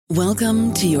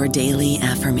Welcome to your daily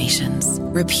affirmations.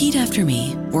 Repeat after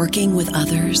me. Working with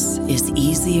others is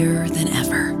easier than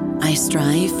ever. I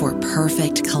strive for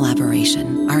perfect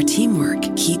collaboration. Our teamwork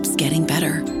keeps getting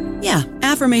better. Yeah,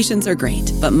 affirmations are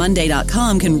great, but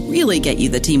Monday.com can really get you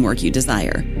the teamwork you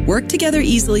desire. Work together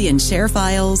easily and share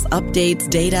files, updates,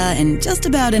 data, and just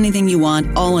about anything you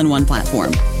want all in one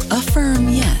platform. Affirm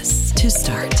yes to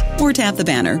start, or tap the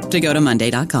banner to go to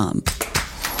Monday.com.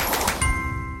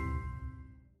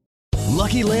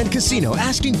 Lucky Land Casino,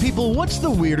 asking people, what's the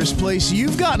weirdest place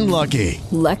you've gotten lucky?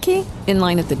 Lucky? In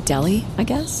line at the deli, I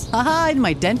guess? Aha, in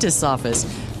my dentist's office.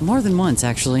 More than once,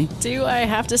 actually. Do I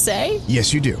have to say?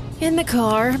 Yes, you do. In the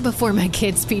car before my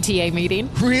kids' PTA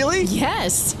meeting. Really?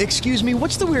 Yes. Excuse me,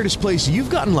 what's the weirdest place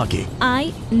you've gotten lucky?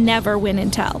 I never win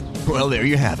and tell. Well, there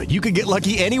you have it. You can get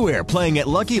lucky anywhere, playing at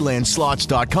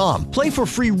LuckyLandSlots.com. Play for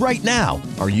free right now.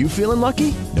 Are you feeling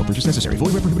lucky? No purchase necessary.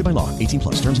 Void where prohibited by law. 18+.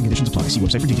 Terms and conditions apply. See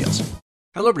website for details.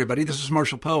 Hello, everybody. This is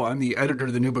Marshall Poe. I'm the editor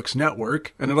of the New Books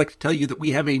Network, and I'd like to tell you that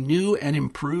we have a new and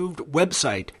improved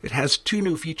website. It has 2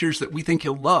 new features that we think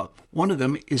you'll love. One of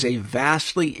them is a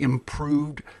vastly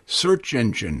improved search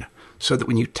engine, so that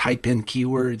when you type in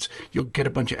keywords, you'll get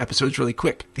a bunch of episodes really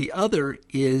quick. The other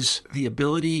is the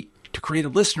ability to create a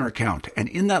listener account. And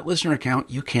in that listener account,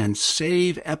 you can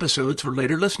save episodes for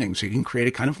later listening. So you can create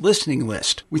a kind of listening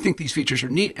list. We think these features are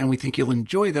neat, and we think you'll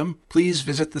enjoy them. Please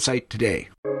visit the site today.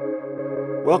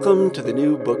 Welcome to the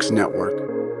New Books Network.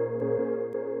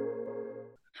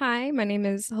 Hi, my name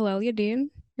is Halel Yadin.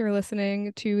 You're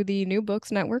listening to the New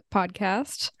Books Network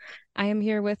podcast. I am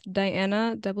here with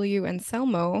Diana W.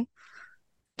 Anselmo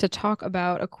to talk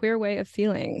about A Queer Way of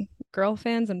Feeling, Girl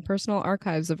Fans and Personal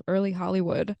Archives of Early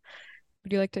Hollywood.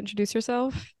 Would you like to introduce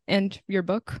yourself and your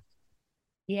book?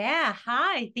 Yeah,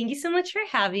 hi. Thank you so much for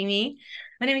having me.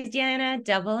 My name is Diana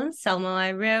W. Anselmo.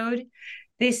 I wrote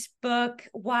this book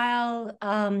while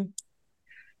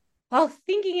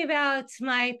thinking about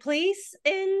my place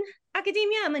in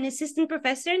academia. I'm an assistant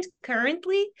professor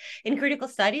currently in critical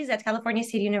studies at California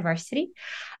State University.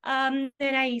 And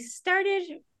I started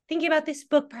thinking about this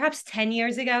book perhaps 10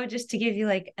 years ago, just to give you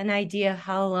like an idea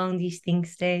how long these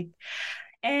things take.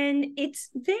 And it's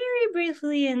very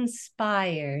briefly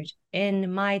inspired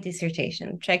in my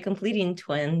dissertation, which I completed in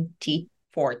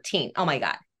 2014. Oh my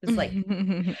God. It was like,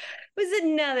 it was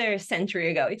another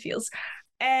century ago, it feels.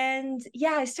 And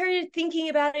yeah, I started thinking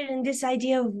about it and this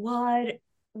idea of what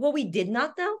we did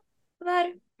not know about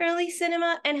early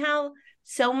cinema, and how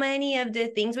so many of the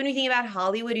things, when we think about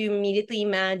Hollywood, you immediately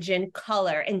imagine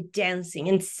color and dancing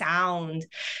and sound.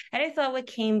 And I thought, what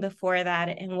came before that,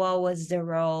 and what was the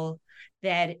role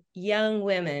that young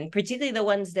women, particularly the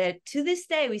ones that to this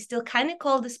day we still kind of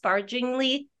call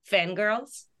disparagingly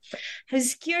fangirls. I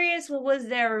was curious what was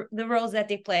the roles that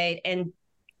they played in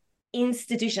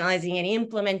institutionalizing and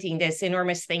implementing this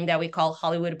enormous thing that we call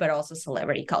Hollywood, but also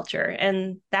celebrity culture.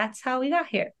 And that's how we got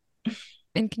here.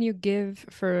 And can you give,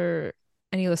 for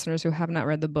any listeners who have not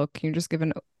read the book, can you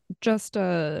just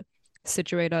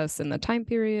situate us in the time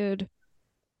period?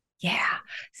 Yeah.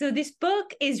 So this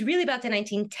book is really about the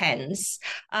 1910s.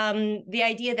 The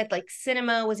idea that like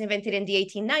cinema was invented in the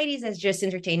 1890s as just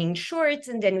entertaining shorts.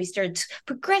 And then we start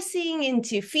progressing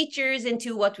into features,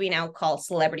 into what we now call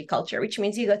celebrity culture, which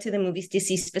means you go to the movies to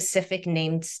see specific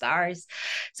named stars.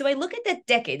 So I look at that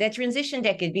decade, that transition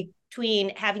decade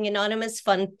between having anonymous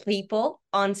fun people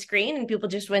on screen and people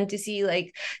just went to see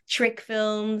like trick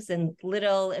films and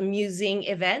little amusing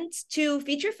events, to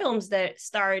feature films that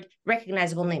starred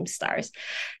recognizable name stars.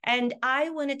 And I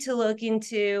wanted to look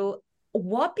into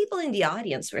what people in the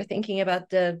audience were thinking about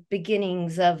the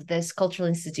beginnings of this cultural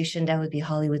institution that would be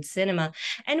Hollywood cinema.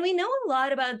 And we know a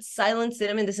lot about silent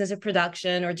cinema in the sense of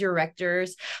production or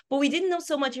directors, but we didn't know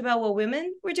so much about what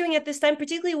women were doing at this time,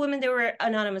 particularly women that were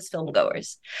anonymous film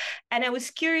goers. And I was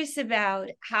curious about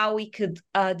how we could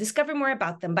discover more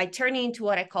about them by turning into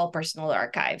what I call personal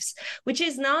archives, which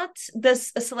is not the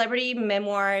celebrity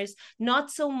memoirs,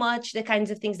 not so much the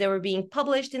kinds of things that were being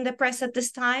published in the press at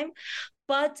this time,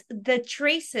 but the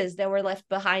traces that were left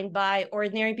behind by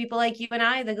ordinary people like you and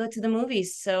I that go to the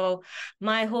movies. So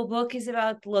my whole book is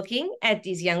about looking at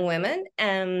these young women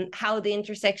and how the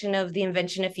intersection of the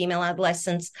invention of female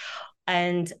adolescence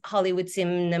and Hollywood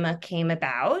cinema came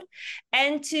about,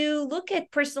 and to look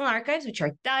at personal archives, which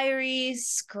are diaries,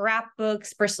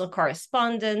 scrapbooks, personal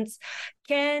correspondence,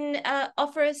 can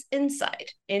offer us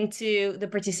insight into the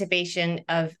participation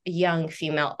of young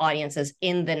female audiences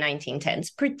in the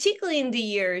 1910s, particularly in the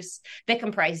years that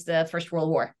comprise the First World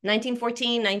War,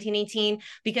 1914, 1918,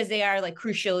 because they are like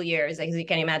crucial years. As you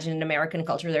can imagine, in American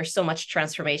culture, there's so much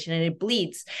transformation, and it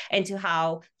bleeds into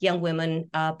how young women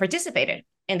participated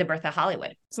and the birth of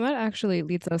Hollywood. So that actually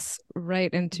leads us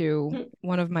right into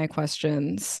one of my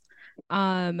questions. You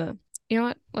know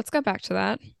what? Let's go back to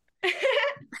that.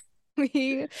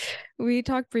 We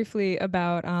talked briefly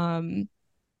about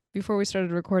before we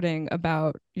started recording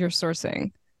about your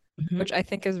sourcing, which I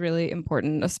think is really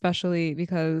important, especially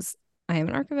because I am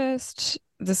an archivist.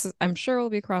 This is, I'm sure, will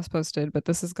be cross-posted, but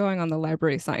this is going on the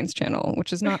Library Science channel,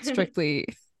 which is not strictly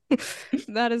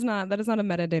that is not a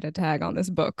metadata tag on this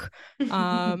book.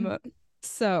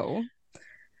 So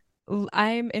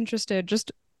I'm interested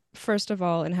just first of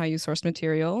all in how you source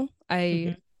material.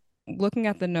 Looking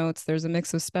at the notes, there's a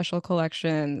mix of special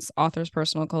collections, author's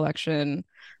personal collection.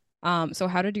 So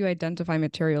how did you identify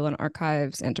material in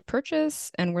archives and to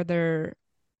purchase? And were there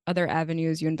other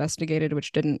avenues you investigated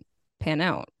which didn't pan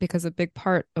out? Because a big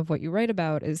part of what you write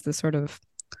about is the sort of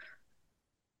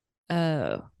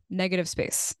negative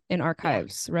space in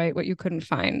archives, right? What you couldn't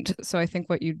find. So I think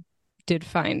what you did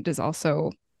find is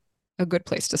also a good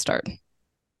place to start.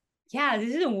 Yeah,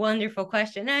 this is a wonderful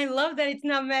question. And I love that it's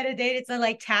not metadata, it's not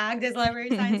like tagged as library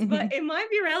science, but it might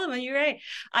be relevant. You're right.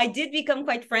 I did become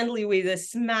quite friendly with a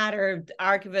smatter of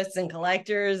archivists and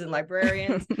collectors and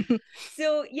librarians.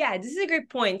 So yeah, this is a great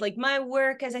point. Like my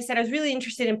work, as I said, I was really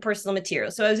interested in personal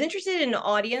material. So I was interested in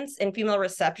audience and female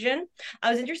reception. I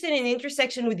was interested in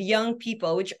intersection with young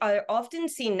people, which are often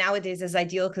seen nowadays as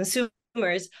ideal consumers,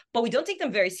 but we don't take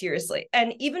them very seriously.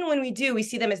 And even when we do, we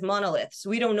see them as monoliths.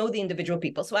 We don't know the individual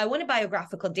people. So I wanted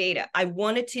biographical data. I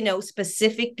wanted to know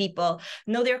specific people,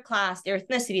 know their class, their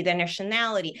ethnicity, their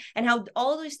nationality, and how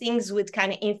all those things would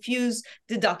kind of infuse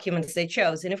the documents they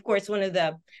chose. And of course, one of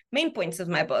the main points of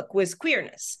my book was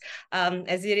queerness,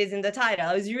 as it is in the title.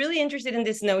 I was really interested in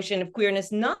this notion of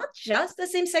queerness, not just the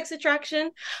same-sex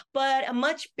attraction, but a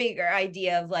much bigger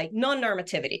idea of like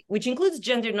non-normativity, which includes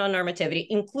gender non-normativity,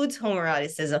 includes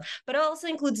homoeroticism, but also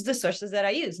includes the sources that I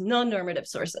use, non-normative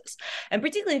sources. And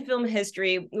particularly in film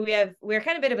history, we're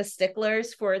kind of a bit of a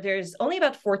sticklers for, there's only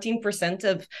about 14%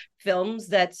 of films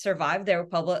that survived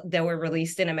that were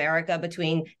released in America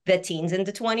between the teens and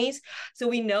the 20s. So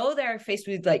we know they're faced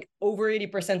with like over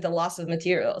 80% the loss of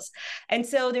materials. And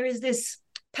so there is this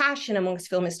passion amongst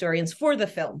film historians for the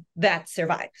film that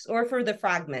survives or for the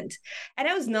fragment. And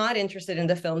I was not interested in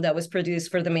the film that was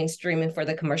produced for the mainstream and for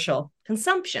the commercial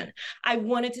consumption. I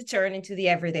wanted to turn into the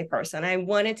everyday person. I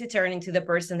wanted to turn into the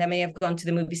person that may have gone to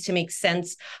the movies to make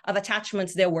sense of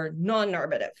attachments that were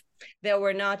non-normative. They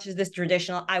were not just this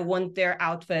traditional, I want their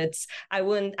outfits.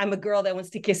 I'm a girl that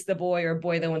wants to kiss the boy or a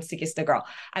boy that wants to kiss the girl.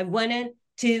 I wanted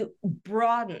to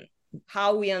broaden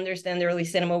how we understand the early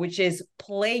cinema, which is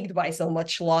plagued by so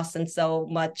much loss and so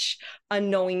much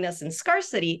unknowingness and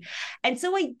scarcity. And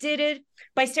so I did it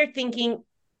by start thinking,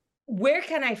 where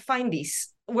can I find these?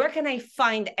 Where can I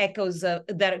find echoes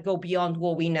that go beyond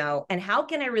what we know? And how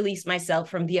can I release myself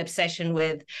from the obsession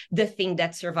with the thing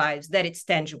that survives, that it's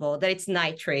tangible, that it's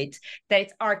nitrate, that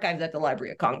it's archived at the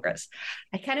Library of Congress?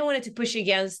 I kind of wanted to push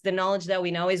against the knowledge that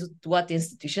we know is what the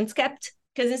institutions kept.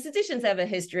 Because institutions have a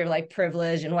history of like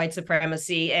privilege and white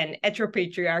supremacy and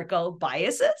heteropatriarchal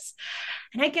biases.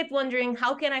 And I kept wondering,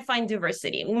 how can I find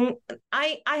diversity?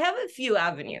 I have a few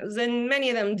avenues and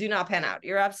many of them do not pan out.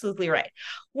 You're absolutely right.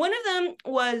 One of them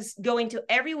was going to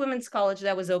every women's college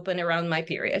that was open around my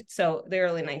period. So the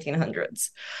early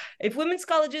 1900s. If women's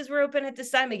colleges were open at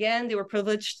this time, again, they were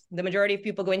privileged. The majority of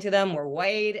people going to them were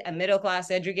white and middle class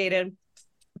educated.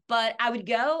 But I would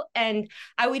go and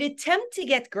I would attempt to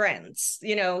get grants,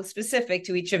 specific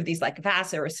to each of these, like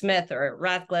Vassar or Smith or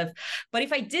Radcliffe. But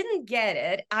if I didn't get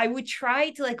it, I would try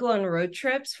to like go on road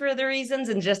trips for other reasons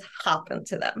and just hop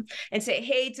into them and say,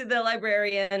 hey, to the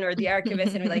librarian or the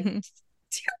archivist and be like, do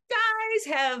you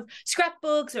guys have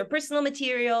scrapbooks or personal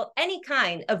material, any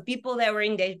kind of people that were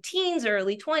in their teens or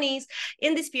early 20s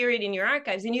in this period in your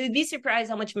archives? And you would be surprised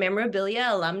how much memorabilia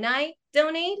alumni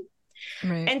donate.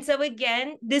 Right. And so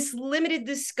again, this limited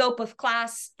the scope of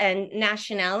class and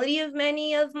nationality of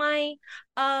many of my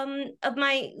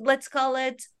let's call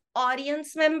it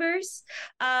audience members.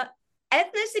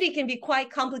 Ethnicity can be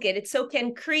quite complicated, so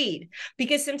can creed,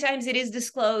 because sometimes it is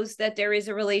disclosed that there is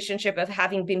a relationship of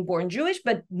having been born Jewish,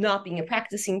 but not being a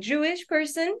practicing Jewish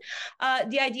person.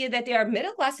 The idea that they are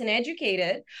middle class and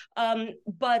educated,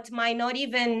 but might not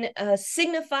even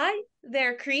signify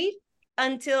their creed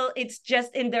until it's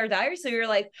just in their diary. So you're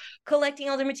like collecting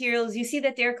all the materials. You see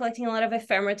that they're collecting a lot of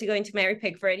ephemera to go into Mary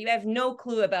Pickford. You have no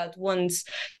clue about one's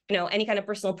any kind of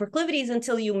personal proclivities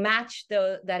until you match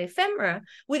that ephemera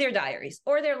with their diaries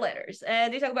or their letters.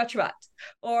 And they talk about Shabbat,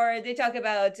 or they talk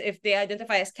about, if they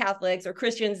identify as Catholics or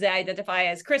Christians, they identify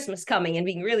as Christmas coming and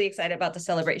being really excited about the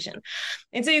celebration.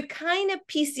 And so you kind of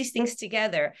piece these things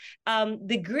together.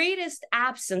 The greatest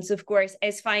absence, of course,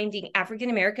 is finding African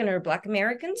American or Black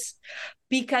Americans,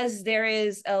 because there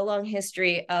is a long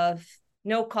history of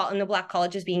no Black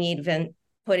colleges being even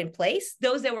put in place.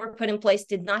 Those that were put in place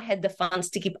did not have the funds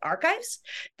to keep archives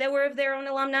that were of their own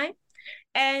alumni.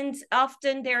 And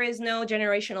often there is no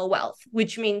generational wealth,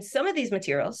 which means some of these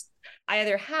materials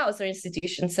either house or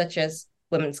institutions such as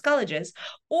women's colleges,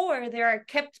 or they are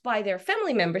kept by their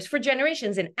family members for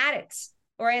generations in attics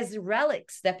or as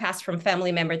relics that pass from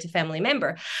family member to family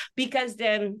member, because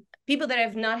then people that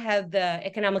have not had the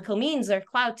economical means or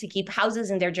clout to keep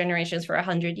houses in their generations for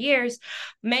 100 years,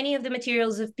 many of the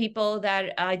materials of people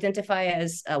that identify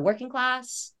as working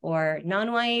class or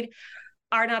non-white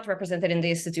are not represented in the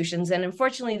institutions. And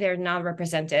unfortunately, they're not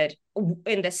represented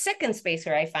in the second space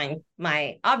where I find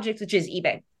my object, which is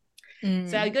eBay.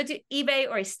 So I would go to eBay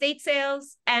or estate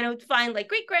sales, and I would find like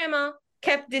great grandma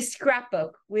kept this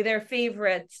scrapbook with their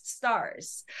favorite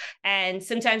stars. And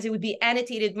sometimes it would be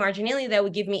annotated marginally that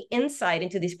would give me insight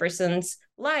into this person's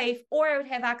life, or I would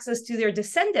have access to their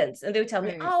descendants. And they would tell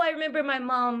me, oh, I remember my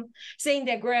mom saying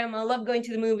that grandma loved going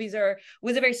to the movies or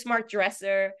was a very smart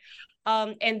dresser.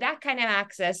 And that kind of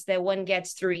access that one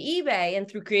gets through eBay and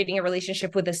through creating a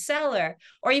relationship with the seller,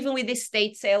 or even with this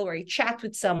estate sale where you chat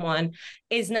with someone,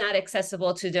 is not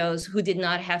accessible to those who did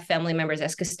not have family members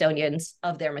as custodians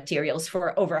of their materials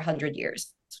for over 100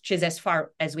 years, which is as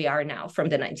far as we are now from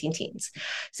the 19 teens.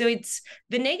 So it's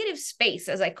the negative space,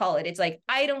 as I call it. It's like,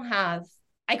 I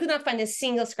could not find a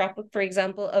single scrapbook, for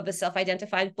example, of a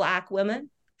self-identified Black woman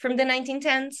from the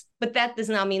 1910s, but that does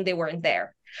not mean they weren't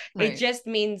there. Right. It just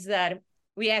means that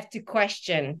we have to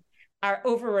question our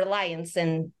over-reliance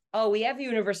and, we have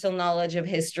universal knowledge of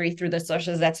history through the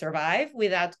sources that survive,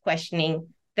 without questioning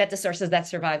that the sources that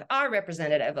survive are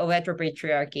representative of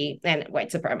heteropatriarchy and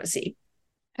white supremacy.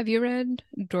 Have you read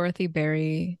Dorothy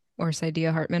Berry or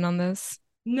Saidiya Hartman on this?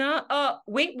 No.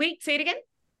 Wait, say it again.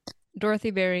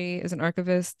 Dorothy Berry is an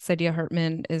archivist. Saidiya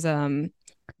Hartman is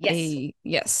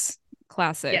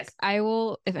classic. Yes. I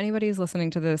will, if anybody is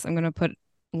listening to this, I'm going to put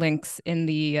links in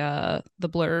the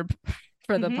blurb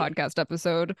for the podcast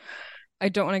episode. I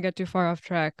don't want to get too far off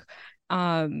track.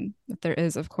 There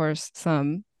is, of course,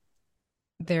 some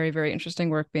very, very interesting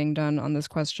work being done on this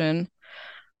question.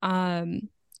 And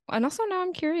also now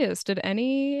I'm curious, did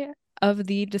any of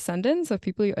the descendants of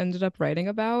people you ended up writing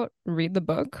about read the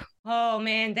book? Oh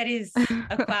man, that is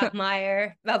a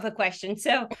quagmire of a question.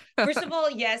 So first of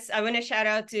all, yes, I want to shout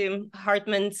out to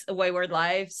Hartman's Wayward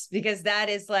Lives, because that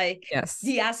is like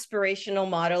the aspirational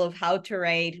model of how to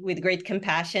write with great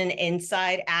compassion,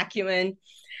 insight, acumen,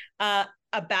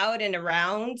 about and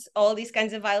around all these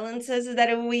kinds of violences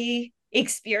that we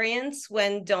experience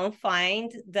when don't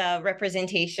find the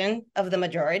representation of the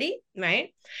majority,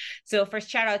 right? So first,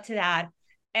 shout out to that.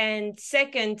 And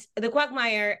second, the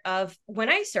quagmire of when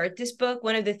I start this book,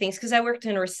 one of the things, because I worked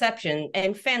in reception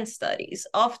and fan studies,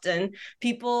 often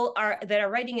people that are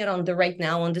writing it on the right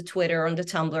now, on the Twitter, on the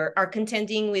Tumblr, are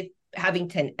contending with having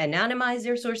to anonymize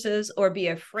their sources or be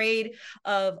afraid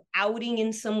of outing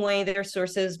in some way their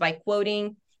sources by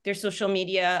quoting their social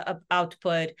media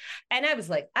output. And I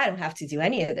was like, I don't have to do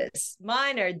any of this.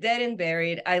 Mine are dead and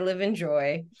buried. I live in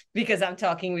joy because I'm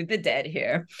talking with the dead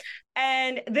here.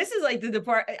 And this is like the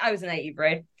part, I was naive,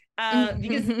 right?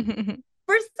 Because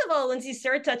first of all, once you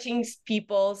start touching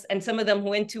people's, and some of them who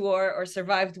went to war or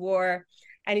survived war,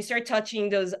 and you start touching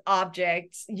those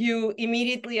objects, you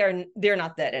immediately they're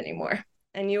not dead anymore.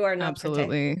 And you are not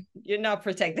you're not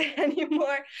protected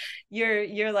anymore.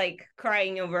 You're like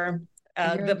crying over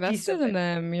you're the invested piece of in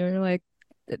them. You're like,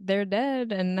 they're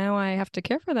dead, and now I have to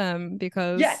care for them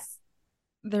because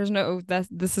there's no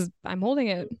I'm holding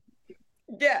it.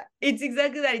 Yeah, it's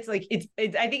exactly that. It's like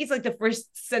I think it's like the first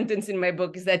sentence in my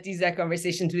book is that these are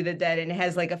conversations with the dead, and it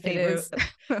has like a favorite.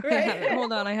 Right?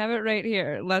 Hold on, I have it right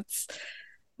here. Let's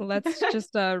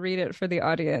just read it for the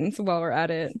audience while we're at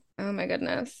it. Oh my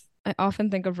goodness. I often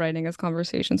think of writing as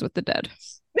conversations with the dead.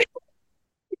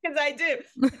 Because I do.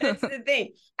 That's the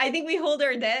thing. I think we hold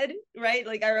our dead, right?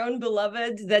 Like our own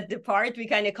beloveds that depart. We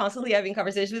kind of constantly having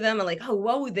conversations with them and like, oh,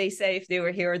 what would they say if they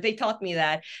were here? Or they taught me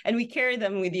that. And we carry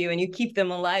them with you and you keep them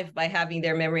alive by having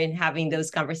their memory and having those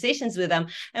conversations with them.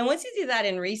 And once you do that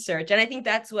in research, and I think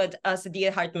that's what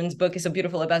Sadiya Hartman's book is so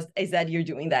beautiful about, is that you're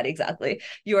doing that exactly.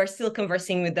 You are still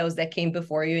conversing with those that came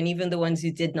before you. And even the ones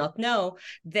you did not know,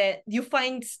 that you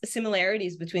find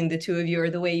similarities between the two of you, or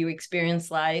the way you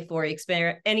experience life, or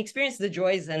experience the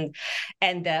joys and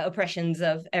the oppressions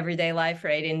of everyday life,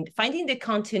 right? And finding the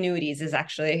continuities is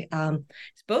actually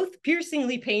it's both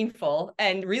piercingly painful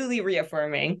and really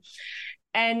reaffirming.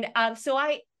 And so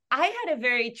I had a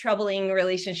very troubling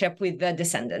relationship with the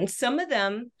descendants. Some of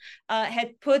them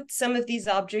had put some of these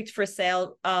objects for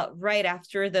sale right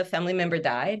after the family member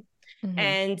died. Mm-hmm.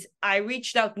 And I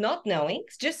reached out not knowing,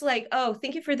 just like, oh,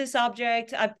 thank you for this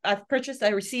object. I've purchased, I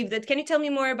received it. Can you tell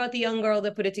me more about the young girl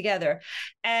that put it together?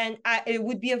 And it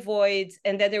would be a void.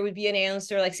 And then there would be an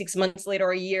answer like 6 months later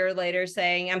or a year later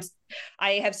saying,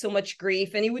 I have so much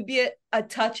grief. And it would be a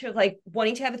touch of like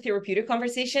wanting to have a therapeutic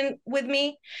conversation with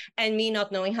me and me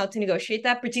not knowing how to negotiate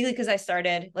that, particularly because I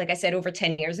started, like I said, over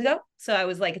 10 years ago. So I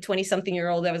was like a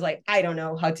 20-something-year-old. I was like, I don't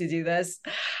know how to do this.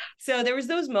 So there was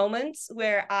those moments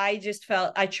where I just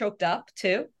felt I choked up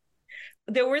too.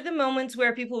 There were the moments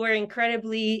where people were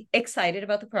incredibly excited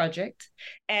about the project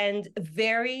and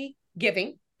very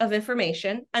giving of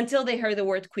information until they heard the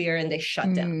word queer and they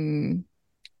shut down.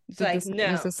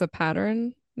 Was this a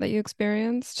pattern that you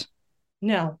experienced?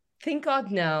 No, thank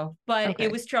God, no. But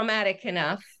It was traumatic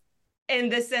enough in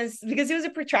the sense, because it was a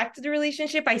protracted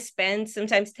relationship. I spent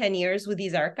sometimes 10 years with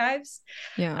these archives.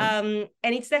 Yeah.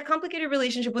 And it's that complicated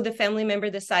relationship with the family member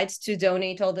decides to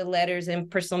donate all the letters and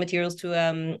personal materials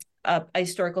to a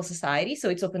historical society. So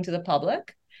it's open to the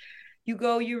public. You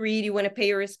go, you read, you want to pay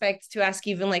your respects, to ask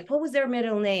even like, what was their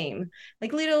middle name?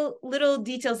 Like little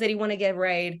details that you want to get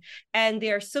right. And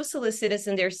they're so solicitous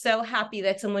and they're so happy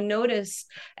that someone noticed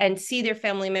and see their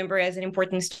family member as an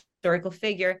important historical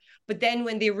figure. But then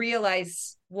when they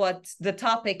realize what the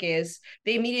topic is,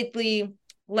 they immediately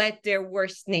let their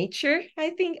worst nature,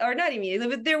 I think, or not immediately,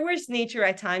 but their worst nature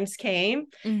at times came.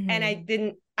 Mm-hmm. And I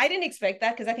didn't expect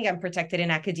that, because I think I'm protected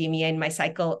in academia and my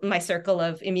circle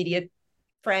of immediate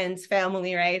friends,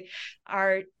 family, right,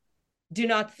 do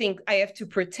not think I have to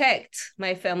protect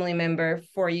my family member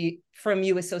from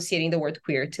you associating the word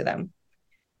queer to them.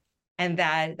 And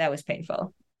that was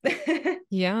painful.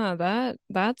 Yeah,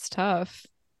 that's tough.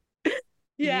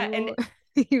 Yeah. And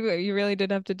you really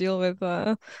did have to deal with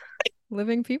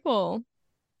living people.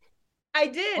 I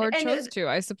did. Or chose to,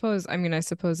 I suppose. I mean, I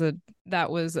suppose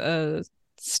that was a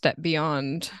step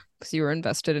beyond, because you were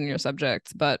invested in your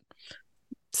subjects, but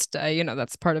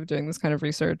that's part of doing this kind of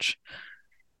research.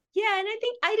 Yeah, and I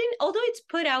think although it's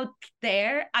put out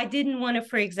there, I didn't want to,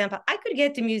 for example, I could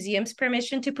get the museum's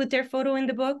permission to put their photo in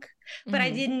the book, but I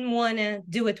didn't want to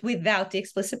do it without the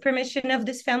explicit permission of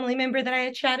this family member that I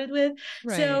had chatted with.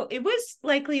 Right. So it was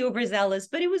likely overzealous,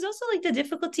 but it was also like the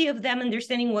difficulty of them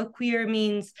understanding what queer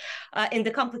means in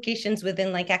the complications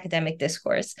within like academic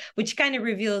discourse, which kind of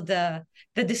revealed the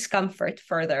discomfort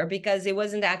further, because it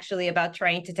wasn't actually about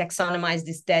trying to taxonomize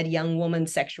this dead young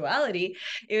woman's sexuality.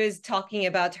 It was talking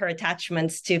about her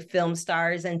attachments to film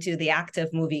stars and to the act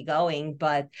of movie going,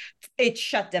 but it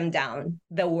shut them down,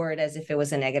 the word, as if it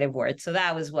was a negative word. So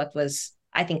that was what was,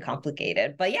 I think,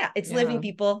 complicated. But yeah, it's living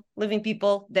people,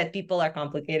 that people are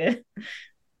complicated.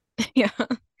 Yeah.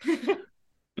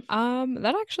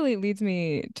 That actually leads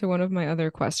me to one of my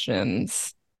other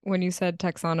questions. When you said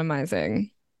taxonomizing,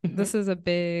 this is a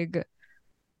big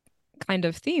kind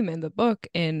of theme in the book,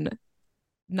 in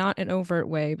not an overt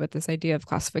way, but this idea of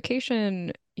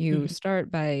classification. You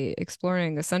start by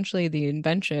exploring essentially the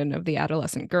invention of the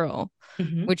adolescent girl,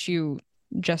 which you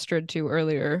gestured to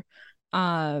earlier.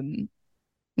 But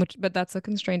that's a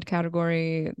constrained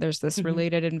category. There's this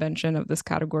related invention of this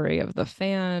category of the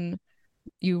fan.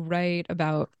 You write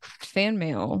about fan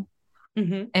mail,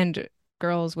 and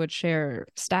girls would share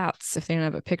stats if they didn't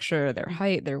have a picture, their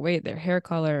height, their weight, their hair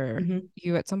color.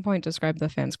 You at some point described the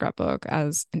fan scrapbook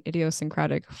as an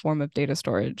idiosyncratic form of data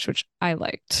storage, which I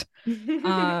liked.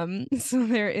 So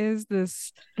there is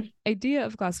this idea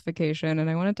of classification, and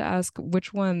I wanted to ask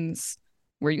which ones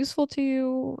were useful to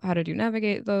you. How did you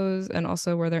navigate those? And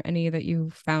also, were there any that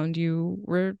you found you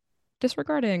were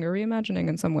disregarding or reimagining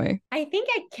in some way? I think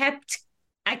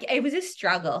it was a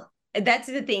struggle. That's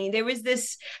the thing. There was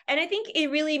this, and I think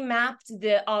it really mapped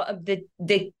the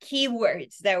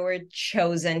keywords that were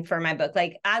chosen for my book.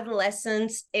 Like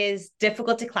adolescence is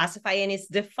difficult to classify, and it's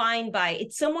defined by,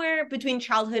 it's somewhere between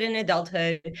childhood and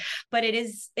adulthood, but it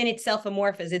is in itself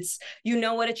amorphous. It's, you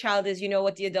know what a child is, you know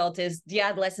what the adult is. The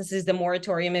adolescence is the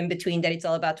moratorium in between, that it's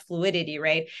all about fluidity,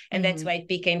 right? And that's why it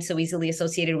became so easily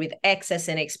associated with excess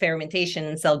and experimentation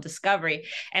and self-discovery,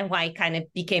 and why it kind of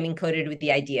became encoded with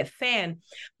the idea of fan.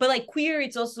 But like queer,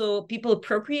 it's also, people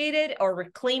appropriate it or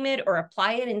reclaim it or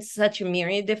apply it in such a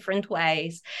myriad different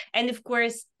ways. And of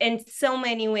course, in so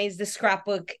many ways, the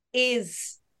scrapbook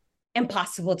is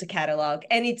impossible to catalog.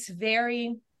 And it's a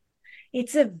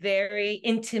very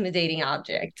intimidating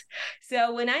object.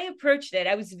 So when I approached it,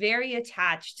 I was very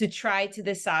attached to try to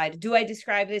decide, do I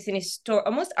describe this in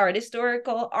almost art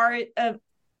historical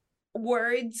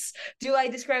words? Do I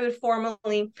describe it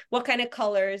formally? What kind of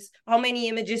colors? How many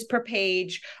images per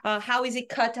page? How is it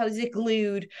cut? How is it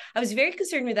glued? I was very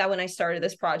concerned with that when I started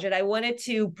this project. I wanted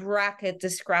to bracket the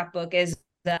scrapbook as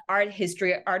the art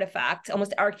history artifact,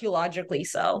 almost archaeologically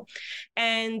so.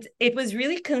 And it was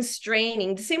really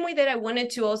constraining, the same way that I wanted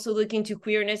to also look into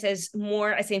queerness as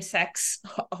more a same-sex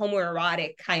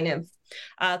homoerotic kind of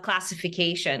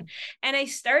classification. And I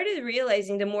started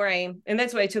realizing and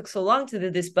that's why it took so long to do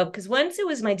this book, because once it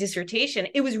was my dissertation,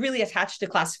 it was really attached to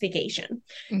classification.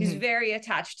 It was very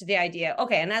attached to the idea,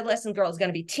 okay, an adolescent girl is going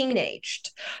to be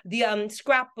teenaged. The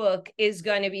scrapbook is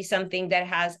going to be something that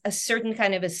has a certain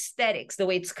kind of aesthetics. The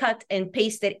way it's cut and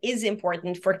pasted is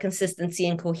important for consistency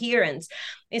and coherence,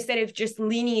 instead of just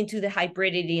leaning into the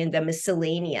hybridity and the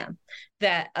miscellanea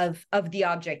that of the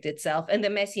object itself, and the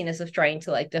messiness of trying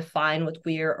to like define what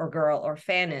queer or girl or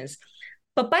fan is.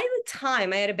 But by the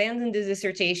time I had abandoned the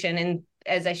dissertation, and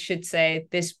as I should say,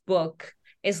 this book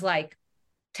is like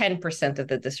 10% of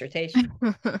the dissertation.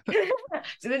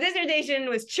 So the dissertation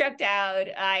was checked out.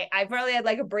 I probably had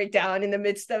like a breakdown in the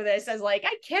midst of this. I was like,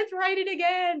 I can't write it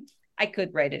again. I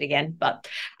could write it again, but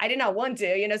I did not want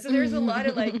to, so there's a lot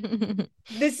of like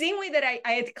the same way that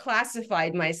I had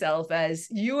classified myself as,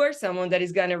 you are someone that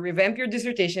is going to revamp your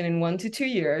dissertation in 1 to 2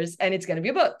 years, and it's going to be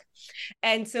a book.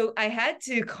 And so I had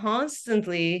to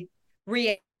constantly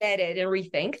re-edit and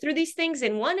rethink through these things.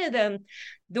 And one of them,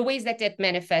 the ways that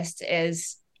manifests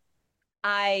is,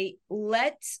 I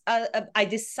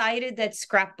decided that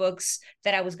scrapbooks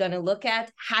that I was going to look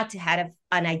at had to have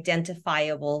an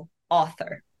identifiable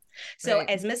author. So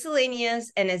as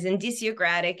miscellaneous and as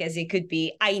indiciographic as it could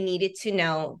be, I needed to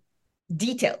know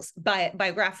details,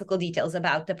 biographical details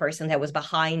about the person that was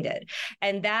behind it.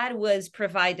 And that was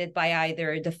provided by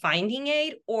either the finding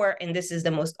aid or, and this is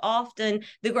the most often,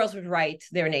 the girls would write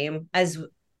their name, as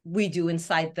we do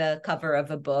inside the cover of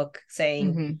a book,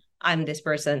 saying, I'm this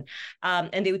person.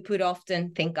 And they would put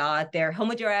often, thank God, their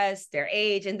home address, their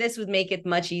age, and this would make it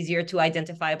much easier to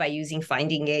identify by using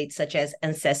finding aids such as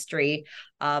Ancestry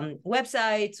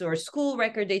websites or school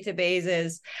record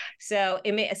databases. So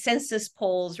it made census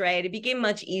polls, right? It became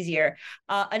much easier.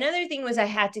 Another thing was I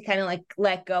had to kind of like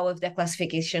let go of the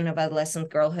classification of adolescent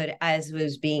girlhood as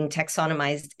was being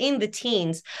taxonomized in the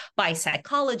teens by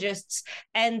psychologists.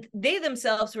 And they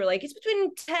themselves were like, it's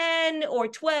between 10 or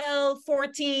 12,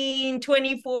 14,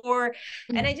 24.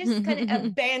 And I just kind of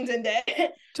abandoned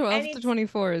it. 12 to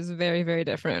 24 is very, very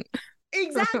different.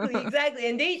 Exactly.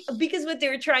 And because what they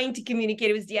were trying to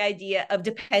communicate was the idea of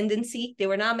dependency. They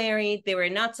were not married. They were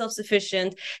not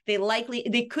self-sufficient.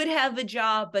 They could have a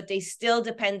job, but they still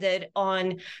depended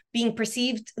on being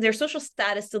perceived. Their social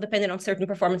status still depended on certain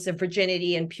performance of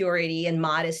virginity and purity and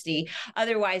modesty.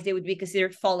 Otherwise, they would be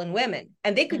considered fallen women.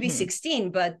 And they could be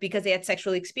 16, but because they had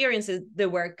sexual experiences, they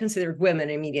were considered women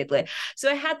immediately. So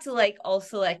I had to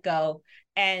also let go.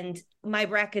 And my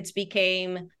brackets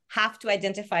became have to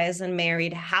identify as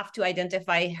unmarried, have to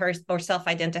identify her or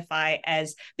self-identify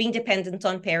as being dependent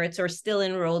on parents or still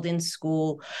enrolled in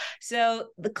school. So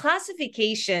the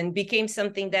classification became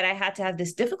something that I had to have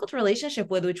this difficult relationship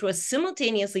with, which was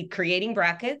simultaneously creating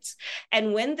brackets.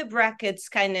 And when the brackets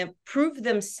kind of prove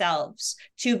themselves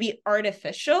to be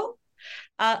artificial,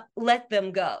 let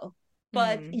them go.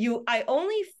 But I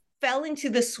only fell into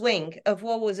the swing of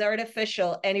what was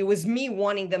artificial, and it was me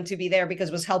wanting them to be there because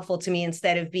it was helpful to me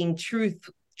instead of being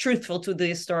truthful to the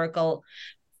historical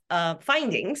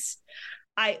findings.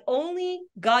 I only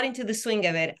got into the swing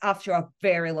of it after a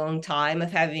very long time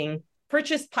of having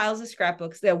purchased piles of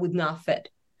scrapbooks that would not fit.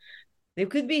 They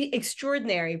could be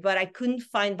extraordinary, but I couldn't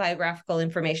find biographical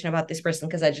information about this person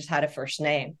because I just had a first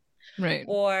name. Right.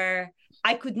 Or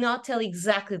I could not tell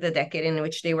exactly the decade in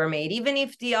which they were made, even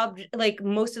if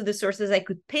most of the sources I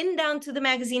could pin down to the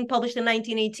magazine published in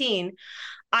 1918.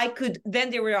 then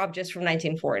there were objects from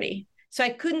 1940. So I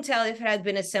couldn't tell if it had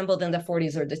been assembled in the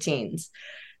 40s or the teens.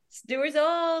 There was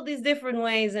all these different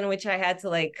ways in which I had to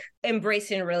like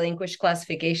embrace and relinquish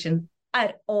classification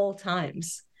at all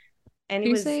times. And Can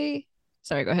you say,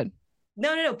 sorry, go ahead.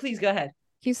 No, please go ahead.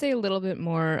 Can you say a little bit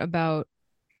more about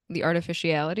the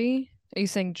artificiality? Are you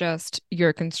saying just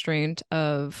your constraint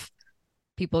of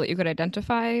people that you could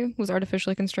identify was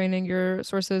artificially constraining your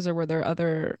sources, or were there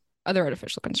other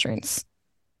artificial constraints?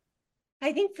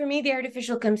 I think for me, the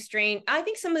artificial constraint, I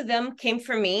think some of them came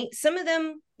from me. Some of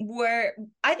them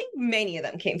I think many of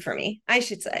them came from me, I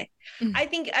should say. I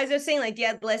think, as I was saying, like the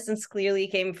adolescence clearly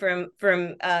came from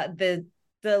the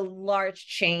large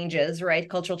changes, right?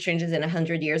 Cultural changes in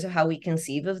 100 years of how we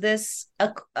conceive of this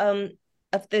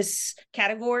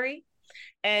category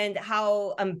and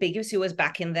how ambiguous it was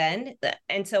back in then.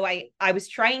 And so I was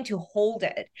trying to hold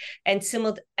it and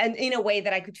in a way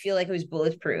that I could feel like it was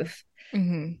bulletproof.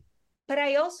 Mm-hmm. But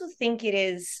I also think it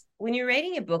is, when you're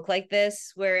writing a book like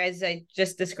this, where, as I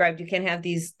just described, you can have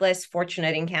these less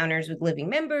fortunate encounters with living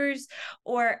members,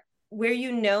 or where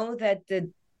you know that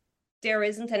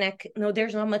there's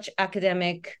not much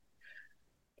academic,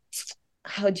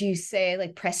 how do you say,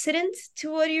 like precedent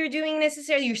to what you're doing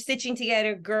necessarily. You're stitching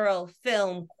together girl,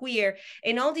 film, queer,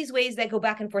 in all these ways that go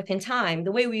back and forth in time.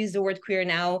 The way we use the word queer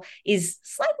now is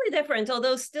slightly different,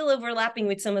 although still overlapping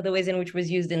with some of the ways in which it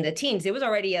was used in the teens. It was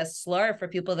already a slur for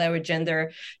people that were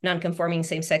gender nonconforming,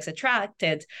 same-sex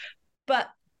attracted. But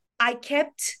I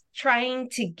kept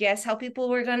trying to guess how people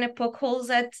were going to poke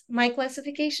holes at my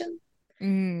classification.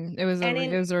 It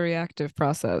was a reactive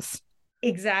process.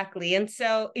 Exactly. And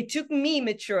so it took me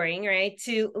maturing, right,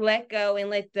 to let go and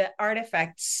let the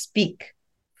artifacts speak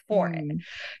for it.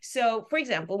 So, for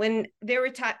example, when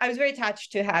I was very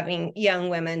attached to having young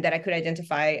women that I could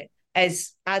identify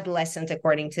as adolescent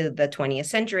according to the 20th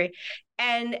century.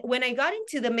 And when I got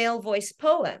into the male voice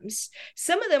poems,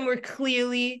 some of them were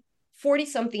clearly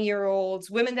 40-something-year-olds,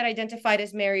 women that identified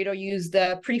as married or used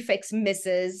the prefix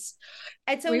Mrs.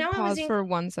 And so now pause for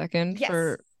 1 second.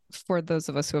 Yes. For those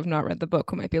of us who have not read the book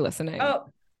who might be listening. Oh,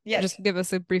 yes. Just give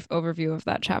us a brief overview of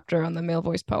that chapter on the male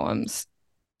voice poems.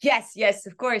 Yes,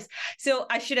 of course. So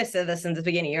I should have said this in the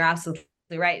beginning. You're absolutely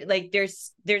right. Like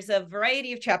there's a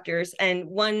variety of chapters, and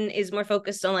one is more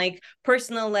focused on like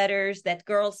personal letters that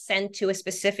girls sent to a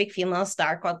specific female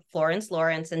star called Florence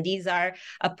Lawrence. And these are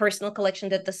a personal collection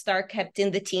that the star kept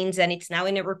in the teens, and it's now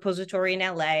in a repository in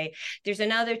LA. There's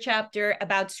another chapter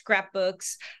about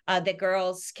scrapbooks that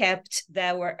girls kept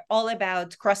that were all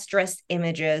about cross-dressed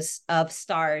images of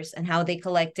stars and how they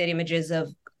collected images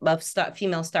of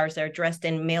female stars that are dressed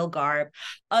in male garb.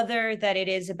 Other that it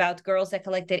is about girls that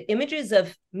collected images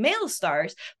of male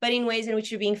stars, but in ways in which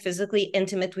you're being physically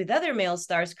intimate with other male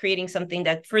stars, creating something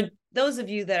that, for those of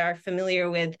you that are familiar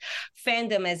with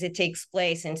fandom as it takes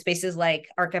place in spaces like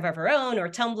Archive of Our Own or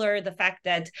Tumblr, the fact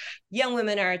that young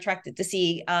women are attracted to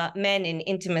see men in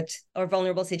intimate or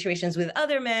vulnerable situations with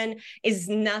other men is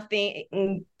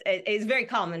very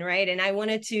common, right? And I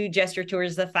wanted to gesture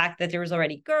towards the fact that there was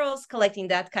already girls collecting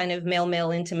that kind of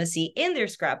male-male intimacy in their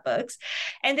scrapbooks.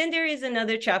 And then there is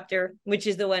another chapter, which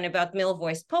is the one about male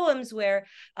voice poems, where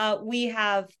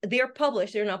they're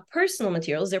published, they're not personal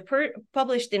materials, they're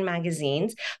published in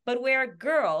magazines, but where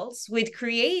girls would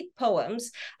create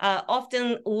poems,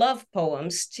 often love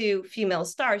poems to female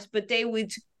stars, but they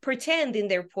would pretend in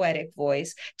their poetic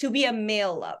voice to be a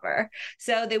male lover.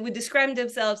 So they would describe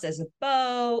themselves as a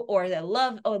beau or a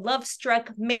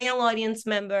love-struck male audience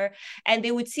member, and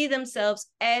they would see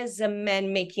themselves as a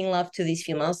man making love to these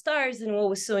female stars. And what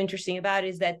was so interesting about it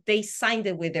is that they signed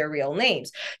it with their real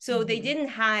names. So they didn't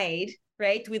hide,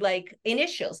 right, with like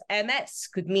initials. MS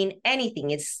could mean anything.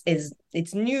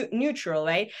 It's neutral,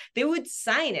 right? They would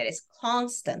sign it as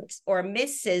Constance or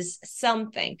Mrs.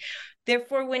 something,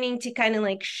 therefore wanting to kind of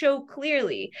like show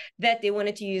clearly that they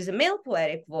wanted to use a male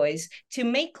poetic voice to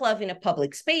make love in a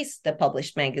public space, the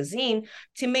published magazine,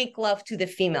 to make love to the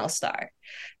female star.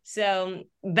 So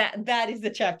that is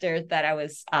the chapter that I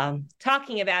was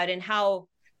talking about, and how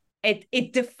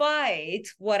it defied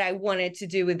what I wanted to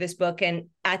do with this book. And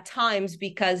at times,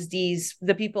 because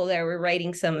the people that were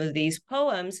writing some of these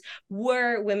poems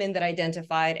were women that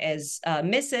identified as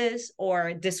Mrs.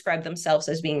 or described themselves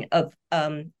as being of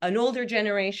an older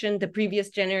generation, the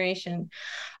previous generation.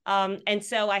 And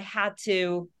so I had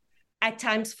to at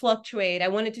times fluctuate. I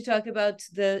wanted to talk about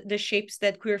the shapes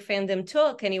that queer fandom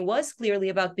took, and it was clearly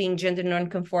about being gender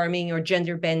nonconforming or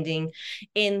gender bending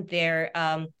in their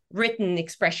written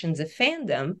expressions of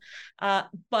fandom.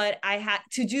 But I had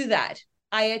to do that.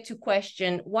 I had to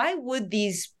question, why would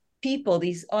these people,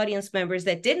 these audience members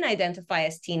that didn't identify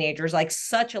as teenagers, like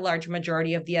such a large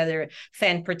majority of the other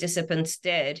fan participants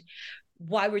did,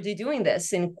 why were they doing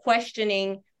this? And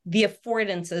questioning the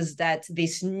affordances that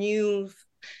this new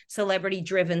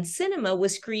celebrity-driven cinema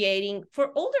was creating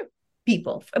for older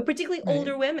people, particularly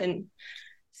older women.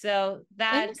 So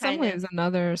that in some ways,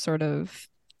 another sort of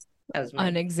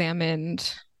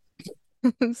unexamined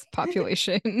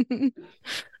population.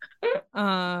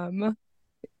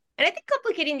 And I think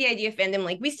complicating the idea of fandom,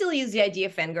 like we still use the idea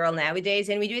of fangirl nowadays,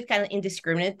 and we do it kind of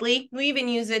indiscriminately. We even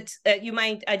use it. You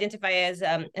might identify as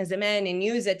a man and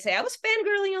use it. Say, I was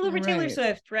fangirling all over Taylor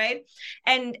Swift, right?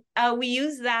 And we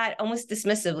use that almost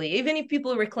dismissively, even if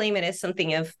people reclaim it as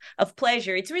something of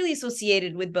pleasure. It's really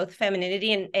associated with both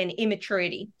femininity and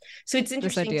immaturity. So it's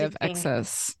interesting. This idea of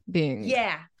excess being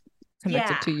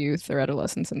connected to youth or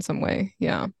adolescence in some way.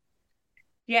 Yeah.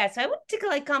 Yeah, so I want to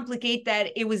like complicate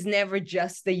that it was never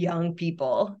just the young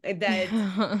people that,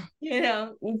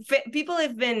 people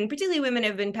have been, particularly women,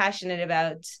 have been passionate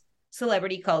about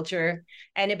celebrity culture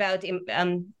and about,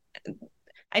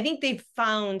 I think they've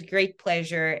found great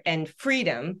pleasure and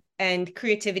freedom and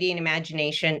creativity and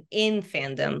imagination in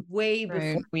fandom way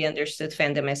before we understood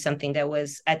fandom as something that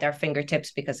was at our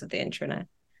fingertips because of the internet.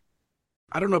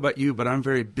 I don't know about you, but I'm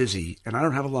very busy and I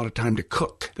don't have a lot of time to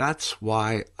cook. That's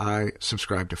why I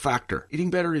subscribe to Factor. Eating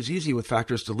better is easy with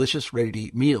Factor's delicious,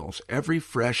 ready-to-eat meals. Every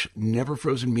fresh, never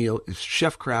frozen meal is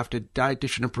chef-crafted,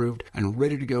 dietitian approved, and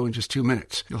ready to go in just 2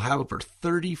 minutes. You'll have over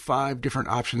 35 different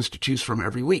options to choose from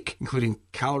every week, including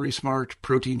Calorie Smart,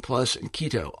 Protein Plus, and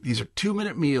Keto. These are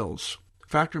 2-minute meals.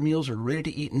 Factor meals are ready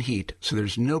to eat and heat, so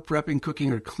there's no prepping,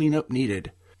 cooking, or cleanup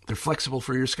needed. They're flexible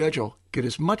for your schedule. Get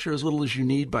as much or as little as you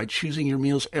need by choosing your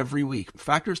meals every week.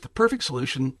 Factor is the perfect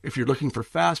solution if you're looking for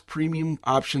fast, premium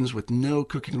options with no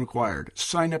cooking required.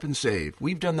 Sign up and save.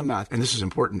 We've done the math, and this is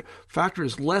important. Factor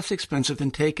is less expensive than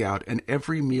takeout, and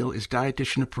every meal is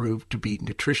dietitian approved to be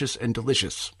nutritious and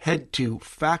delicious. Head to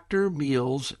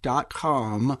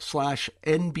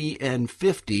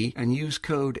factormeals.com/NBN50 and use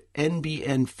code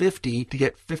NBN50 to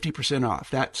get 50%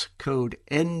 off. That's code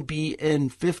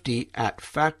NBN50 at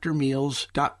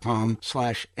factormeals.com/NBN50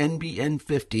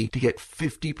 to get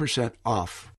 50%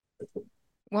 off.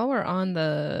 While we're on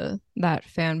that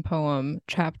fan poem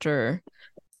chapter,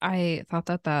 I thought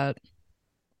that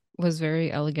was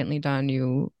very elegantly done.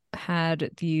 You had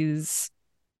these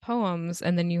poems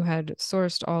and then you had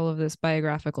sourced all of this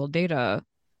biographical data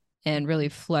and really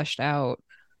fleshed out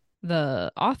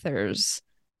the authors.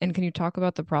 And can you talk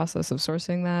about the process of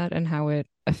sourcing that and how it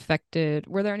affected,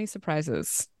 were there any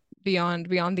surprises beyond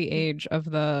the age of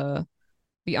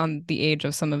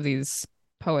some of these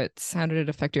poets? How did it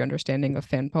affect your understanding of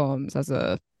fan poems as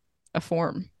a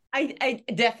form? I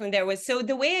definitely there was. So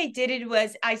the way I did it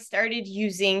was I started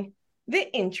using the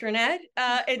internet.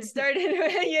 It started,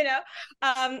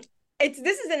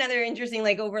 this is another interesting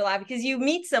overlap because you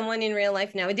meet someone in real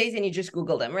life nowadays and you just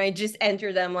Google them, right? Just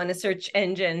enter them on a search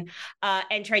engine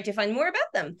and try to find more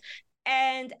about them.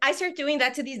 And I start doing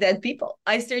that to these dead people.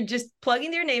 I start just plugging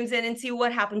their names in and see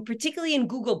what happened, particularly in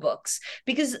Google Books,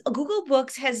 because Google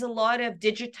Books has a lot of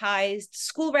digitized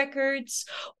school records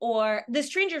or the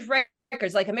strangers'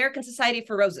 records, like American Society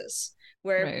for Roses,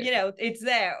 where, it's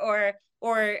there, or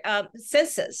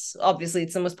census. Obviously,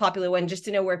 it's the most popular one, just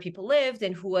to know where people lived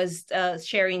and who was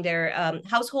sharing their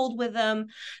household with them,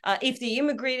 if they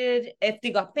immigrated, if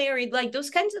they got married, like those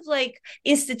kinds of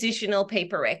institutional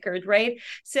paper record, right?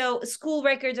 So school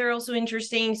records are also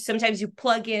interesting. Sometimes you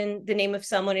plug in the name of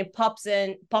someone, it pops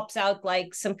out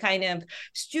like some kind of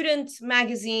student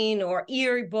magazine or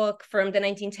yearbook from the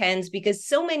 1910s, because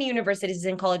so many universities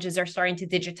and colleges are starting to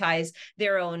digitize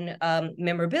their own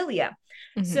memorabilia.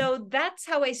 Mm-hmm. So that's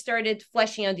how I started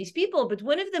fleshing out these people. But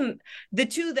one of them, the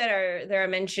two that are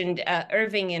mentioned,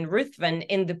 Irving and Ruthven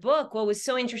in the book, what was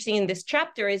so interesting in this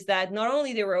chapter is that not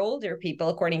only they were older people,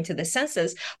 according to the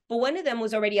census, but one of them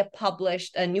was already a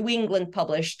New England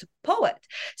published poet.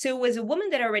 So it was a woman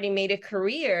that already made a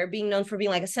career being known for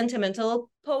being like a sentimental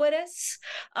poetess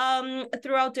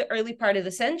throughout the early part of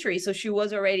the century. So she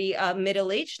was already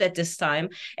middle-aged at this time.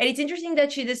 And it's interesting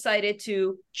that she decided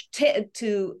to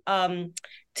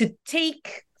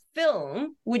take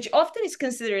film, which often is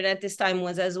considered at this time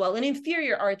was as well an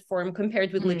inferior art form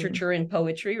compared with literature and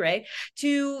poetry, right?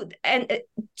 To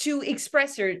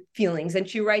express her feelings. And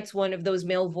she writes one of those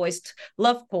male-voiced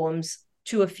love poems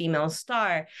to a female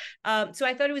star. So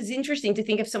I thought it was interesting to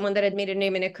think of someone that had made a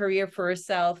name and a career for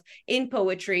herself in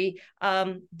poetry,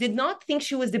 did not think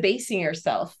she was debasing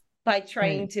herself by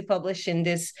trying to publish in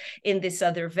this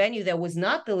other venue that was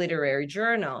not the literary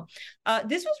journal.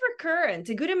 This was recurrent.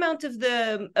 A good amount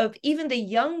of even the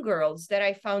young girls that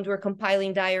I found were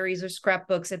compiling diaries or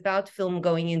scrapbooks about film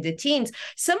going into teens.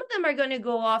 Some of them are going to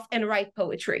go off and write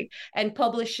poetry and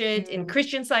publish it in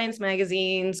Christian Science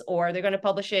magazines, or they're going to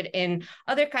publish it in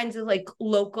other kinds of like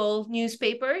local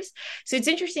newspapers. So it's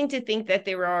interesting to think that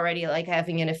they were already like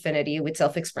having an affinity with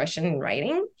self-expression and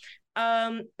writing.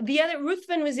 The other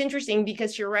Ruthven was interesting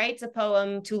because she writes a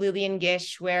poem to Lillian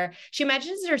Gish where she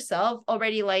imagines herself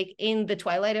already like in the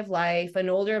twilight of life, an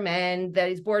older man that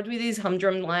is bored with his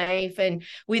humdrum life and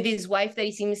with his wife that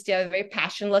he seems to have a very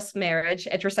passionless marriage,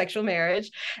 heterosexual marriage.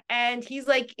 And he's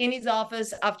like in his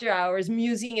office after hours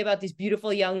musing about this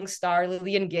beautiful young star,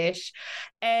 Lillian Gish.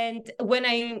 And when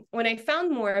I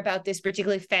found more about this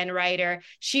particular fan writer,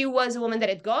 she was a woman that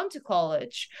had gone to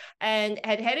college and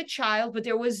had had a child, but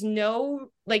there was no,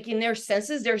 like in their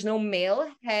senses, there's no male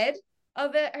head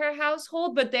of her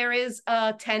household, but there is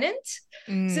a tenant.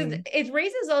 So it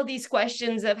raises all these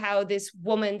questions of how this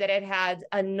woman that had had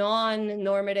a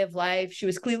non-normative life, she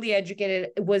was clearly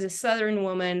educated, was a Southern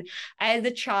woman, as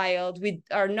a child, we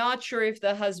are not sure if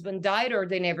the husband died or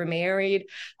they never married,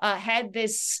 had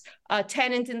this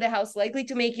tenant in the house likely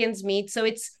to make ends meet. So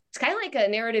it's kind of like a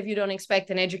narrative you don't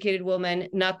expect: an educated woman,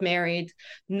 not married,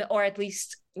 or at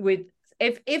least with,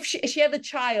 if she had a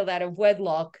child out of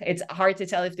wedlock, it's hard to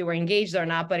tell if they were engaged or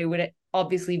not, but it would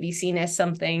obviously be seen as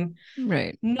something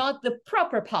not the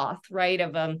proper path, right,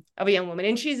 of a young woman.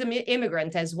 And she's an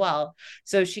immigrant as well.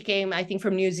 So she came, I think,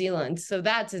 from New Zealand. So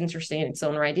that's interesting in its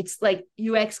own right. It's like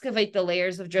you excavate the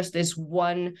layers of just this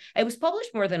one. It was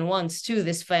published more than once too,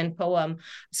 this fan poem.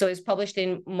 So it's published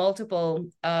in multiple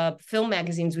film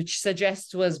magazines, which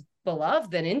suggests was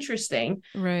beloved and interesting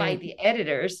by the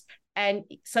editors. And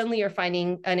suddenly you're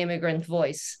finding an immigrant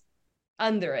voice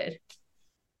under it.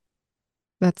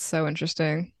 That's so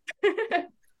interesting.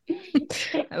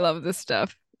 I love this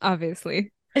stuff,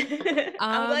 obviously.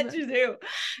 I'm glad you do.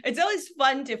 It's always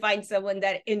fun to find someone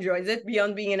that enjoys it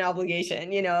beyond being an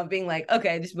obligation, you know, being like,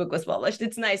 okay, this book was published.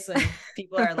 It's nice when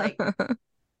people are like,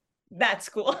 that's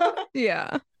cool.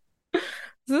 Yeah. So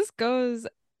this goes,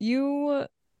 you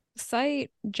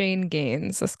cite Jane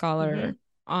Gaines, a scholar,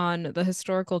 on the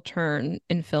historical turn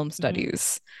in film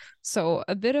studies. So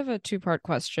a bit of a two-part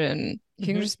question.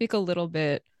 Can you just speak a little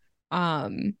bit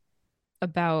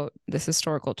about this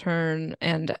historical turn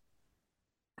and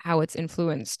how it's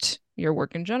influenced your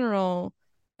work in general,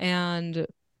 and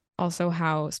also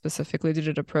how specifically did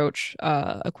it approach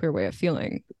a queer way of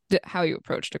feeling, how you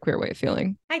approached a queer way of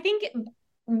feeling? I think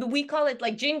we call it,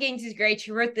 like, Jane Gaines is great.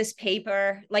 She wrote this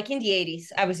paper like in the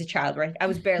 80s. I was a child, right? I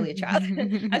was barely a child.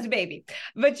 I was a baby.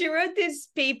 But she wrote this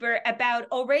paper about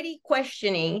already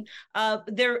questioning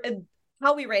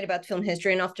how we write about film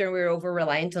history, and often we're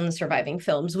over-reliant on the surviving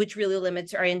films, which really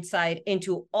limits our insight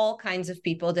into all kinds of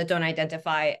people that don't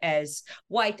identify as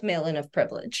white, male, and of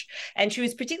privilege. And she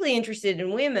was particularly interested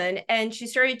in women, and she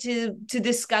started to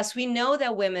discuss, we know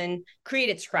that women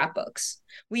created scrapbooks.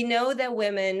 We know that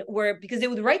women were, because they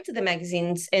would write to the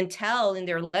magazines and tell in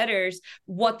their letters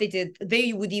what they did.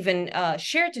 They would even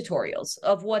share tutorials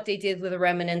of what they did with the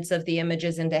remnants of the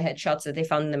images and the headshots that they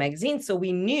found in the magazine. So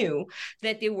we knew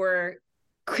that they were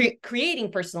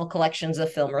creating personal collections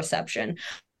of film reception.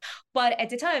 But at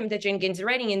the time that Jane Gaines is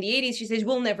writing in the 80s, she says,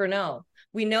 we'll never know.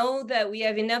 We know that we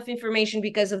have enough information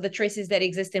because of the traces that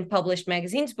exist in published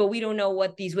magazines, but we don't know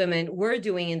what these women were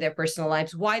doing in their personal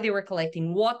lives, why they were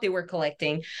collecting, what they were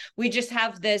collecting. We just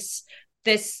have this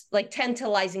like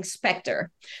tantalizing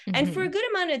specter. And for a good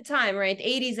amount of time, right,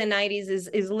 80s and 90s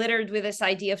is littered with this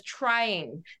idea of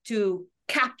trying to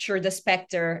capture the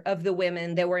specter of the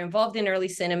women that were involved in early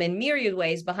cinema in myriad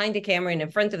ways, behind the camera and in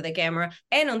front of the camera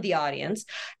and on the audience,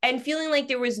 and feeling like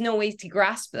there was no way to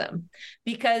grasp them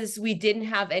because we didn't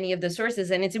have any of the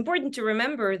sources. And it's important to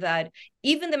remember that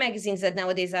even the magazines that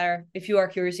nowadays are, if you are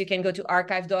curious, you can go to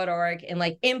archive.org and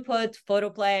like input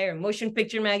Photoplay or Motion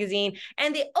Picture Magazine,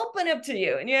 and they open up to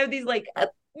you and you have these like a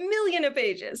million of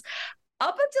pages.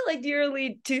 Up until like the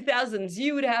early 2000s,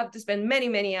 you would have to spend many,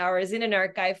 many hours in an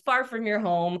archive far from your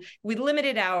home with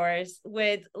limited hours,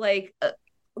 with like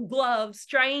gloves,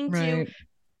 trying to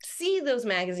see those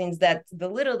magazines, that the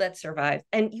little that survived.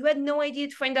 And you had no idea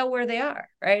to find out where they are,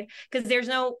 right? Because there's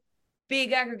no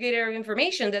big aggregator of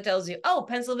information that tells you, oh,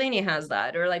 Pennsylvania has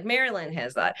that, or like Maryland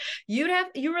has that. You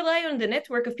rely on the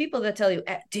network of people that tell you,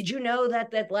 did you know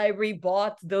that library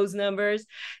bought those numbers?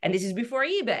 And this is before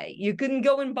eBay. You couldn't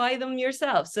go and buy them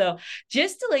yourself. So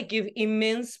just to like give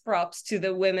immense props to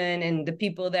the women and the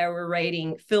people that were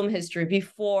writing film history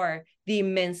before the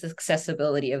immense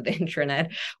accessibility of the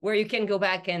internet, where you can go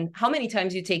back and how many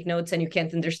times you take notes and you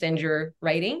can't understand your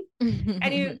writing.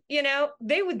 And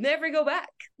they would never go back.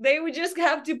 They would just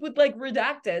have to put like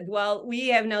redacted. Well, we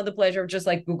have now the pleasure of just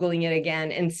like Googling it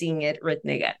again and seeing it written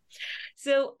again.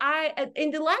 So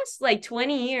in the last like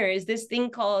 20 years, this thing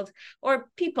called, or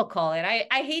people call it,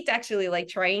 I hate actually like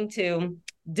trying to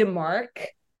demark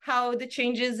how the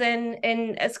changes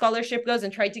in scholarship goes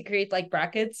and try to create like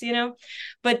brackets,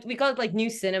 but we call it like new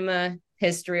cinema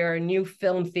history or new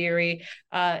film theory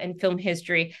and film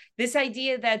history. This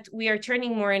idea that we are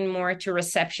turning more and more to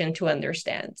reception to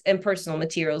understand and personal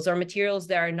materials, or materials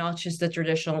that are not just the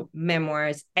traditional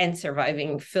memoirs and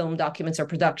surviving film documents or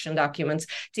production documents,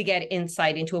 to get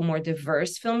insight into a more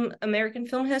diverse American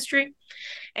film history.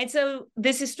 And so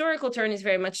this historical turn is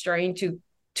very much starting to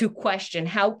question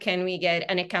how can we get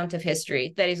an account of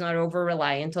history that is not over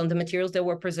reliant on the materials that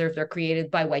were preserved or created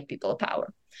by white people of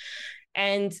power.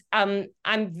 And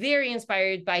I'm very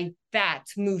inspired by that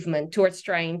movement towards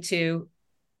trying to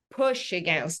push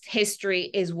against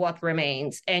history is what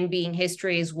remains, and being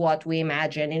history is what we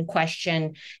imagine and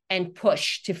question and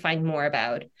push to find more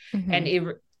about. Mm-hmm.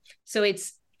 And so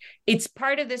it's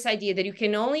part of this idea that you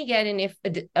can only get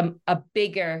a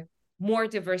bigger, more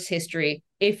diverse history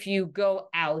if you go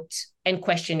out and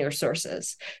question your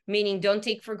sources, meaning don't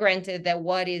take for granted that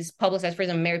what is publicized, for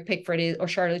example, Mary Pickford or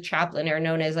Charlotte Chaplin are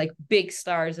known as like big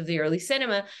stars of the early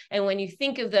cinema. And when you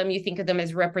think of them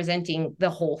as representing the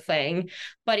whole thing.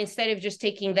 But instead of just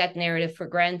taking that narrative for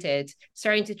granted,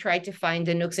 starting to try to find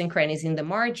the nooks and crannies in the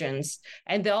margins.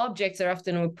 And the objects are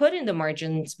often put in the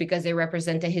margins because they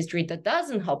represent a history that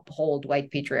doesn't uphold white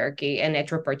patriarchy and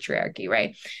heteropatriarchy,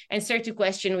 right? And start to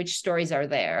question which stories are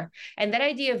there. And that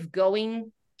idea of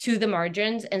going to the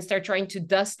margins and start trying to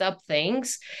dust up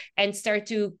things and start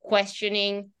to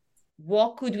questioning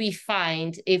what could we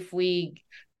find if we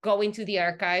go into the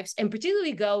archives, and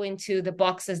particularly go into the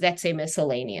boxes that say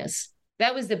miscellaneous.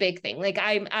 That was the big thing. Like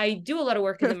I do a lot of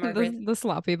work in the Margaret. the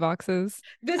sloppy boxes.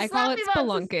 I call it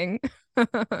spelunking.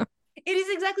 It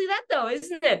is exactly that though,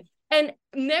 isn't it? And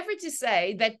never to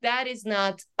say that is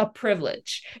not a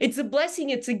privilege. It's a blessing,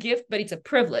 it's a gift, but it's a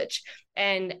privilege.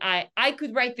 And I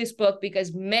could write this book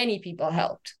because many people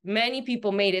helped. Many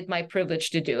people made it my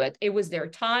privilege to do it. It was their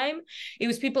time. It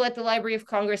was people at the Library of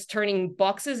Congress turning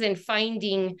boxes and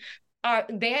finding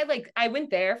they had like, I went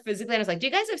there physically and I was like, do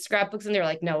you guys have scrapbooks? And they're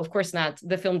like, no, of course not.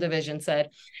 The film division said.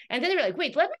 And then they were like,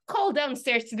 wait, let me call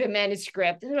downstairs to the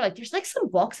manuscript. And they're like, there's like some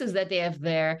boxes that they have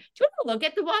there. Do you want to look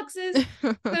at the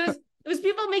boxes? It was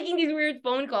people making these weird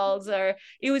phone calls, or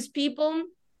it was people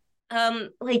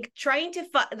like trying to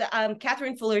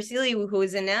Catherine Fuller Seeley, who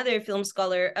is another film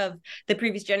scholar of the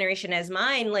previous generation as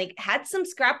mine, like had some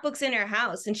scrapbooks in her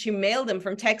house and she mailed them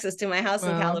from Texas to my house in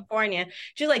California.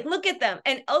 She's like, look at them.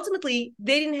 And ultimately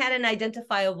they didn't have an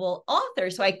identifiable author,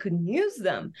 so I couldn't use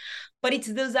them. But it's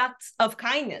those acts of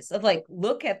kindness of like,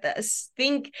 look at this,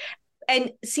 think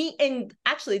and see. And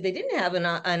actually they didn't have an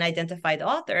identified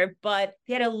author, but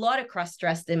they had a lot of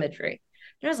cross-dressed imagery.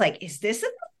 And I was like, is this a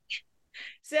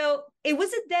So it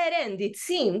was a dead end, it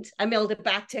seemed. I mailed it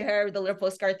back to her with a little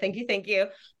postcard, thank you.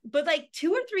 But like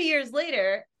 2 or 3 years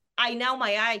later,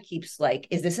 my eye keeps like,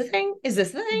 is this a thing? Is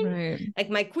this a thing? Right. Like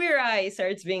my queer eye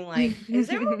starts being like, is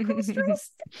there more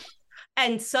cross-dressed?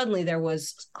 And suddenly there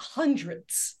was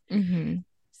hundreds. Mm-hmm.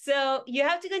 So you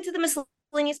have to go into the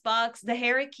miscellaneous box, the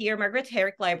Herrick here, Margaret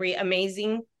Herrick Library,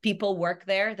 amazing people work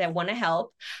there that want to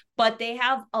help, but they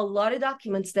have a lot of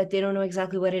documents that they don't know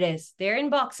exactly what it is. They're in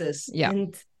boxes. Yeah.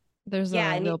 And there's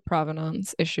a real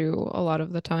provenance issue a lot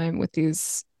of the time with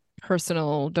these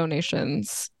personal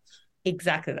donations.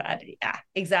 Exactly that. Yeah,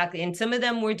 exactly. And some of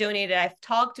them were donated. I've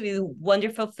talked to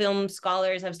wonderful film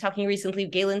scholars. I was talking recently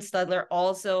with Galen Studler,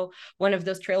 also one of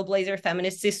those trailblazer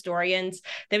feminist historians.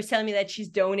 They was telling me that she's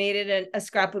donated a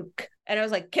scrapbook. And I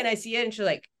was like, can I see it? And she's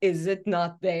like, is it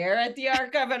not there at the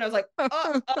archive? And I was like,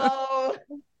 uh-oh.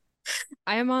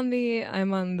 I'm on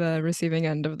the receiving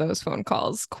end of those phone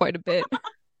calls quite a bit.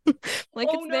 Like,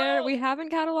 it's there. We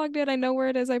haven't cataloged it. I know where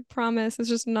it is. I promise. It's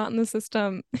just not in the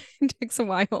system. It takes a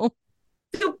while.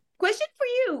 So, question for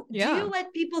you. Yeah. Do you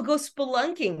let people go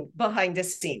spelunking behind the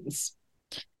scenes?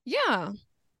 Yeah.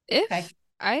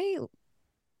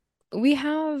 We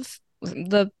have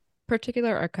the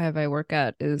particular archive I work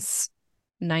at is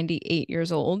 98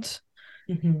 years old.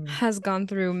 Mm-hmm. Has gone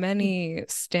through many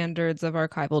standards of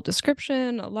archival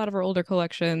description. A lot of our older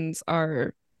collections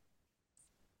are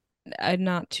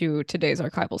not to today's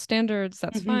archival standards.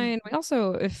 That's mm-hmm. fine. We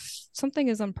also, if something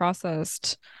is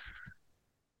unprocessed,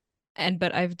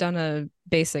 but I've done a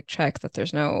basic check that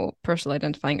there's no personal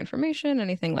identifying information,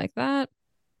 anything like that,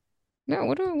 No,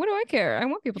 what do I care? I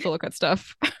want people to look at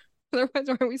stuff. Otherwise,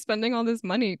 why are we spending all this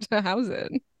money to house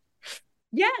it?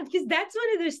 Yeah, because that's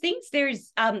one of those things.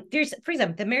 There's for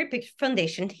example, the Mary Pickford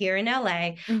Foundation here in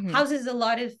LA Mhm. houses a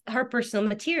lot of her personal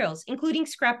materials, including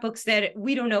scrapbooks that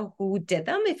we don't know who did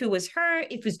them, if it was her,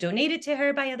 if it was donated to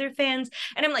her by other fans.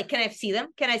 And I'm like, can I see them?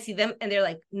 Can I see them? And they're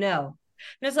like, no.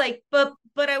 And I was like, but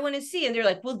I want to see. And they're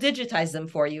like, we'll digitize them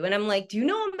for you. And I'm like, do you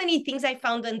know how many things I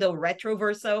found in the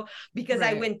Retroverso because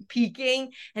I Right. went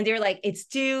peeking? And they're like, it's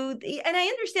due. And I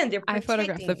understand they're I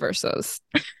photograph the protecting. Versos.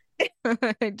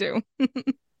 I do.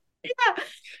 Yeah.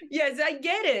 Yes, I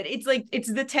get it. It's like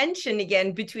it's the tension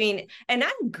again between, and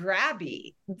I'm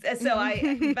grabby. So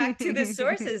I back to the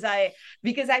sources.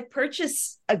 Because I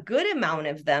purchase a good amount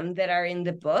of them that are in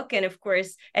the book. And of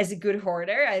course, as a good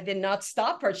hoarder, I did not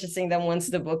stop purchasing them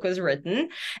once the book was written.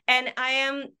 And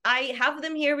I have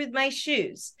them here with my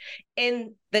shoes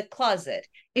in the closet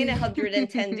in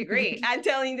 110-degree. I'm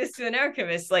telling this to an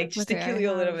archivist, like just to Okay, kill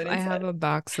you a little bit I inside. have a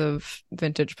box of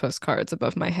vintage postcards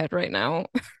above my head right now.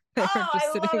 They're Oh, just I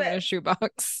love sitting in a it.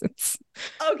 shoebox.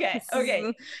 Okay, This okay.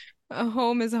 is a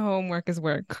home is a home, work is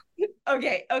work.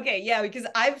 Okay, yeah, because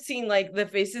I've seen like the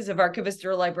faces of archivists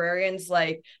or librarians,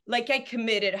 like I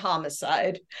committed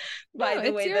homicide by No, the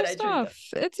it's way your that I treat them. stuff.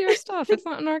 It's your stuff. It's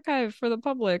not an archive for the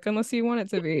public unless you want it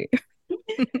to be.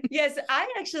 Yes, I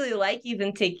actually like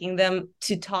even taking them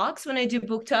to talks when I do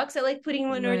book talks. I like putting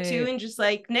one or two Right, in just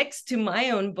like next to my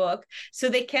own book so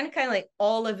they can kind of like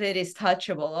all of it is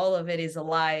touchable, all of it is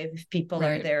alive if people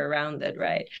are right. there around it,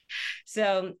 right?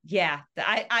 So yeah,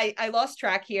 I lost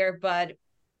track here, but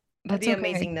That's the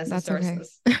okay. amazingness of That's okay.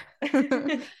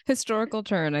 sources. Historical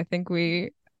turn. I think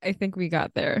we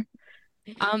got there.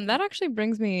 That actually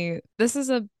brings me, this is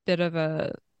a bit of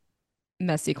a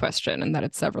messy question in that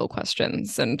it's several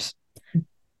questions and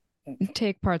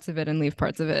take parts of it and leave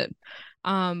parts of it.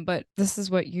 But this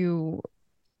is what you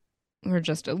were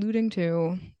just alluding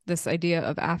to, this idea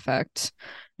of affect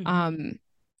um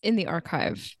in the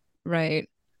archive, right?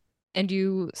 And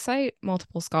you cite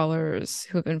multiple scholars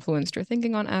who have influenced your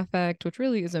thinking on affect, which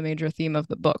really is a major theme of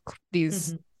the book.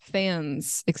 These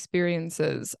fans'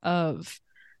 experiences of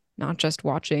not just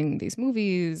watching these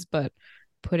movies, but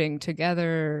putting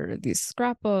together these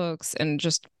scrapbooks and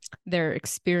just their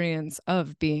experience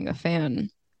of being a fan.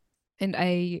 And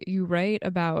you write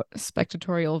about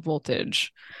spectatorial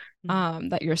voltage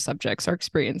that your subjects are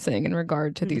experiencing in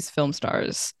regard to these film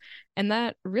stars. And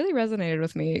that really resonated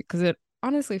with me because it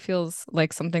honestly feels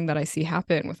like something that I see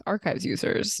happen with archives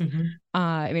users.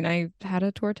 I mean, I had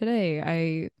a tour today.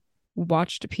 I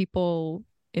watched people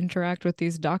interact with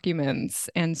these documents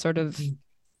and sort of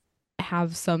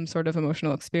have some sort of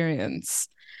emotional experience.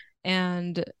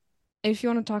 And if you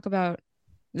want to talk about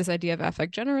this idea of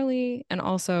affect generally, and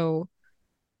also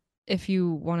if you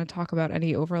want to talk about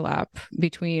any overlap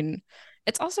between,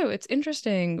 it's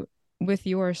interesting with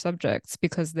your subjects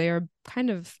because they're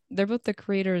both the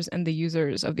creators and the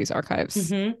users of these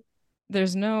archives.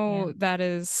 There's no, Yeah. that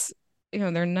is,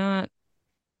 they're not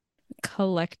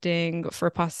collecting for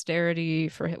posterity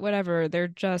for whatever. They're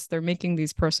making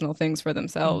these personal things for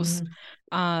themselves.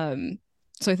 um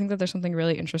so I think that there's something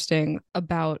really interesting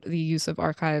about the use of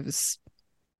archives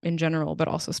in general, but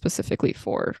also specifically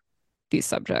for these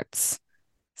subjects.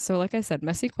 So like I said,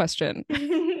 messy question.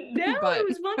 No, But it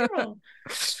was wonderful.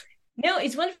 No,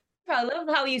 it's wonderful. I love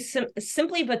how you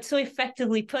simply but so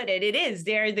effectively put it. It is.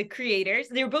 They're the creators.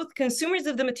 They're both consumers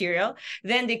of the material.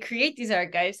 Then they create these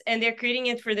archives and they're creating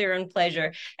it for their own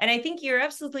pleasure. And I think you're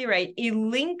absolutely right. It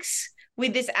links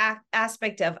with this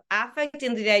aspect of affect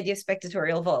and the idea of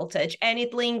spectatorial voltage. And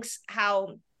it links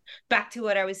how back to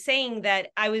what I was saying, that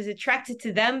I was attracted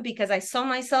to them because I saw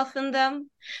myself in them,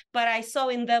 but I saw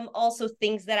in them also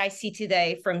things that I see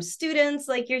today from students,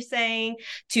 like you're saying,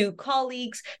 to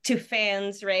colleagues, to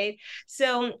fans, right?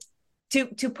 So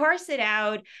to parse it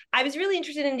out, I was really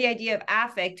interested in the idea of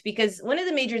affect because one of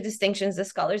the major distinctions the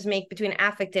scholars make between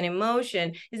affect and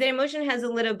emotion is that emotion has a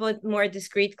little bit more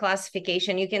discrete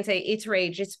classification. You can say it's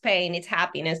rage, it's pain, it's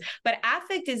happiness, but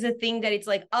affect is a thing that it's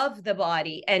like of the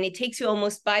body and it takes you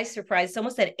almost by surprise. It's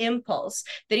almost an impulse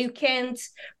that you can't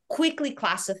quickly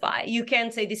classify. You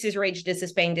can't say this is rage, this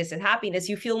is pain, this is happiness.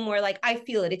 You feel more like I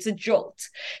feel it. It's a jolt,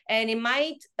 and it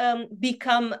might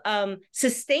become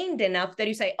sustained enough that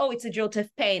you say, "Oh, it's a jolt of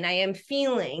pain. I am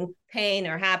feeling pain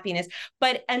or happiness."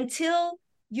 But until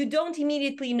you don't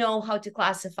immediately know how to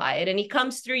classify it, and it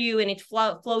comes through you and it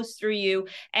flows through you,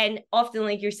 and often,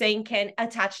 like you're saying, can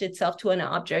attach itself to an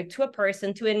object, to a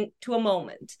person, to a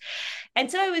moment.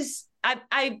 And so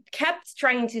I kept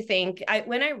trying to think.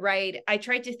 When I write, I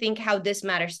try to think how this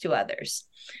matters to others.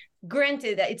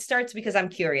 granted that it starts because I'm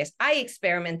curious. I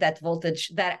experiment that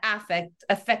voltage, that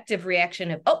affective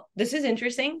reaction of, oh, this is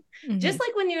interesting. Just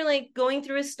like when you're like going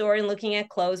through a store and looking at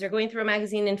clothes, or going through a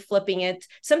magazine and flipping it,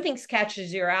 something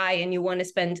catches your eye and you want to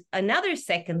spend another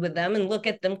second with them and look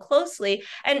at them closely,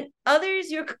 and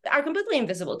others are completely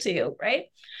invisible to you, right?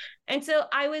 And so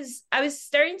I was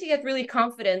starting to get really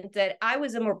confident that I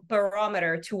was a more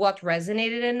barometer to what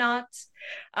resonated and not.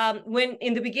 When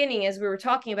in the beginning, as we were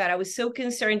talking about, I was so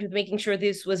concerned with making sure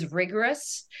this was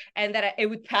rigorous and that it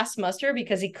would pass muster,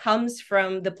 because it comes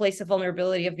from the place of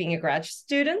vulnerability of being a grad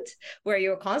student, where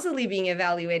you're constantly being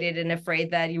evaluated and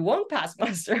afraid that you won't pass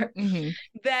muster,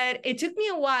 that it took me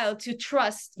a while to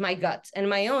trust my gut and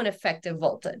my own effective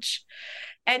voltage.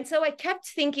 And so I kept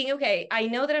thinking, okay, I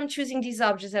know that I'm choosing these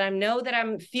objects and I know that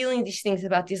I'm feeling these things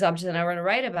about these objects and I want to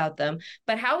write about them,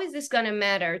 but how is this going to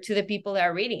matter to the people that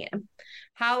are reading it?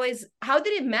 How did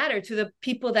it matter to the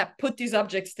people that put these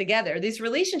objects together? This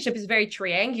relationship is very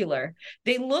triangular.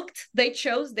 They looked, they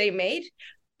chose, they made.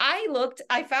 I looked,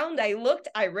 I found, I looked,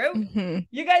 I wrote.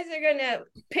 You guys are going to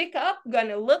pick up, going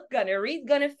to look, going to read,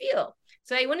 going to feel.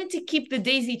 So I wanted to keep the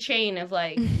daisy chain of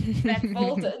like that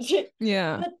voltage.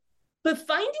 Yeah. But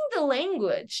finding the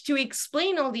language to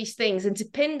explain all these things and to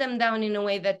pin them down in a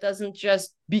way that doesn't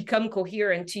just become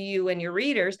coherent to you and your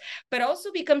readers, but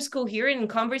also becomes coherent in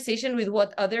conversation with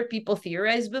what other people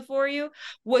theorized before you,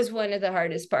 was one of the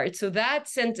hardest parts. So that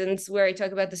sentence where I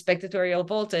talk about the spectatorial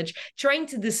voltage, trying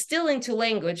to distill into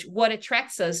language what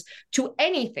attracts us to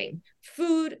anything,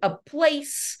 food, a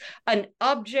place, an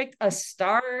object, a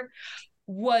star,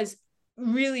 was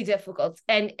really difficult.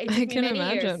 And it took me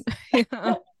many years.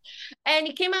 Yeah. And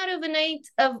he came out of a night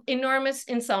of enormous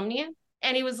insomnia.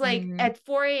 And he was like at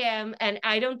 4 a.m. And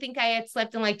I don't think I had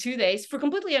slept in like 2 days for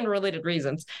completely unrelated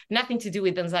reasons. Nothing to do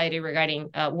with anxiety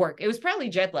regarding work. It was probably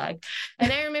jet lag.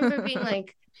 And I remember being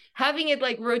like, having it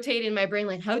like rotate in my brain,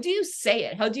 like, how do you say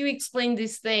it? How do you explain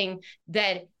this thing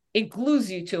that it glues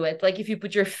you to it? Like if you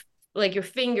put your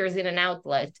fingers in an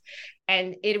outlet.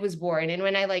 And it was born. And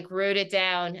when I like wrote it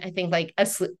down, I think like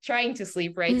trying to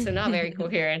sleep, right? So not very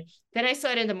coherent. Then I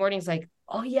saw it in the mornings like,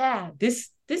 oh yeah, this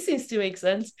seems to make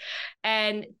sense.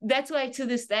 And that's why to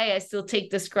this day, I still take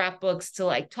the scrapbooks to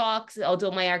like talks,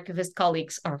 although my archivist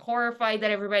colleagues are horrified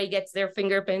that everybody gets their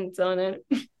fingerprints on it.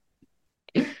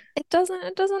 It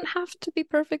doesn't have to be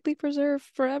perfectly preserved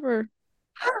forever.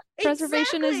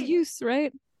 Preservation is use,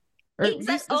 right? Or use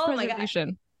is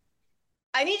preservation.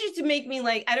 I need you to make me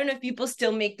like, I don't know if people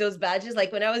still make those badges.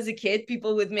 Like when I was a kid,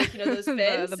 people would make, those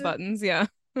pins. the buttons, yeah.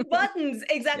 Buttons,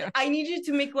 exactly. Yeah. I need you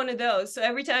to make one of those. So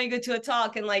every time I go to a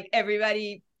talk and like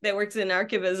everybody that works in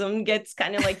archivism gets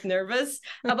kind of like nervous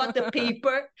about the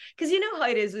paper. Because you know how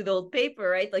it is with old paper,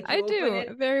 right? Like I do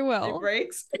it, very well. It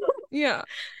breaks. Yeah.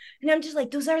 And I'm just like,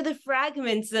 those are the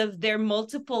fragments of their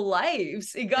multiple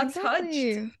lives. It got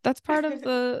touched. That's part of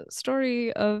the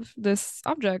story of this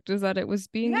object, is that it was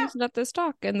being used at this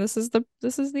talk, and this is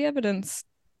the evidence.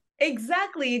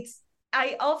 Exactly.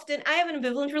 I have an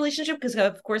ambivalent relationship because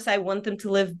of course I want them to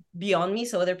live beyond me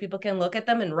so other people can look at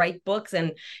them and write books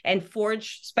and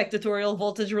forge spectatorial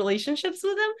voltage relationships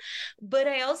with them. But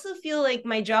I also feel like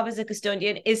my job as a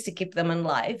custodian is to keep them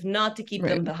alive, not to keep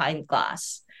them behind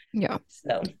glass. Yeah.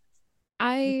 So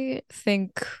I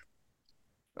think,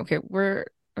 okay, we're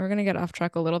going to get off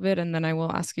track a little bit, and then I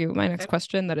will ask you my next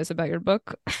question that is about your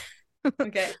book.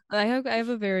 Okay. I have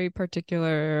a very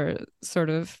particular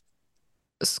sort of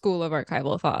school of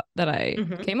archival thought that I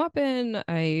came up in.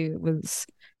 I was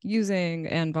using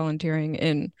and volunteering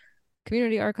in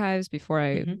community archives before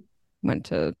I went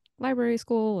to library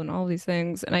school and all these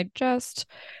things. And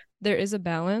there is a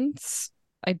balance.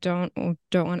 I don't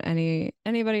want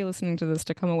anybody listening to this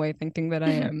to come away thinking that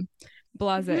I am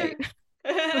blasé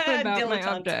about my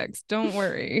objects. Don't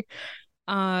worry.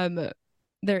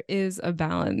 There is a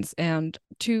balance, and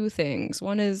two things.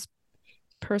 One is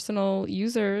personal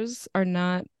users are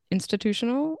not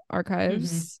institutional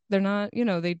archives. They're not,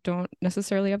 they don't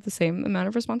necessarily have the same amount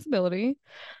of responsibility.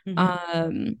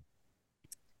 And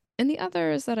the other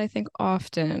is that I think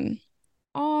often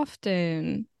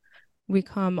we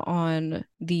come on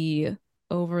the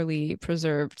overly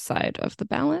preserved side of the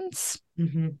balance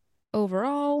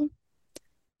overall.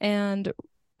 And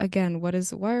again,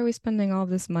 why are we spending all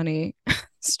this money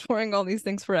storing all these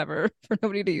things forever for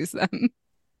nobody to use them?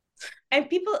 And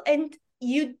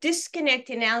you disconnect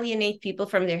and alienate people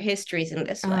from their histories in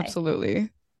this way. Absolutely.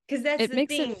 Because it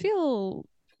makes it feel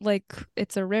like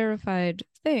it's a rarefied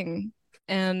thing.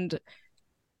 And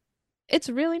it's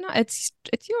really not. It's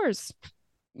yours.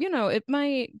 It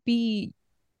might be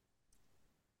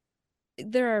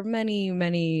there are many,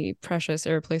 many precious,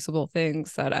 irreplaceable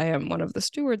things that I am one of the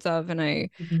stewards of. And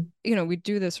we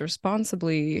do this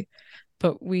responsibly,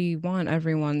 but we want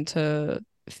everyone to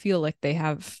feel like they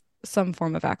have some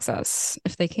form of access.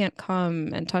 If they can't come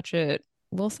and touch it,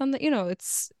 we'll send that,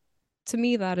 it's, to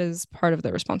me, that is part of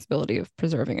the responsibility of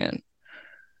preserving it.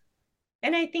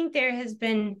 And I think there has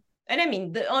been, and I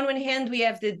mean, on one hand, we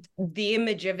have the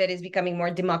image of it is becoming more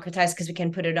democratized because we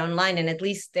can put it online, and at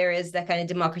least there is that kind of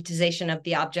democratization of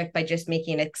the object by just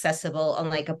making it accessible on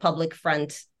like a public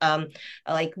front,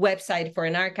 like website for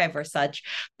an archive or such.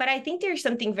 But I think there's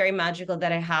something very magical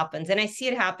that it happens, and I see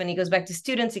it happen. It goes back to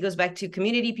students, it goes back to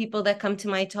community people that come to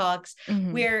my talks,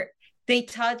 where they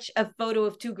touch a photo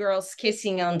of two girls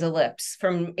kissing on the lips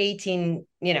from 18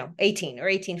 or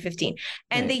 1815,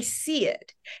 and they see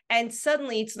it. And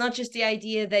suddenly it's not just the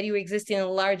idea that you exist in a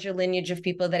larger lineage of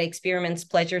people that experiments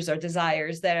pleasures or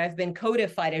desires that have been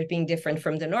codified as being different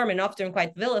from the norm and often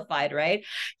quite vilified, right?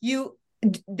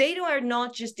 They are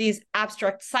not just these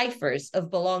abstract ciphers of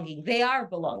belonging. They are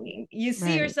belonging. You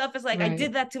see yourself as like, I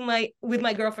did that with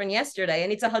my girlfriend yesterday,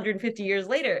 and it's 150 years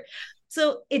later.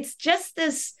 So it's just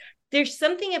this, there's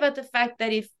something about the fact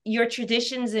that if your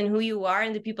traditions and who you are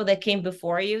and the people that came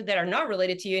before you that are not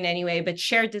related to you in any way, but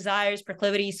shared desires,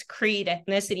 proclivities, creed,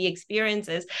 ethnicity,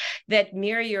 experiences that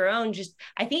mirror your own, just,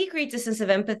 I think it creates a sense of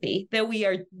empathy that we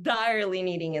are direly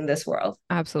needing in this world.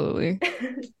 Absolutely.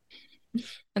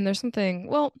 And there's something,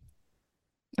 well,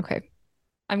 okay,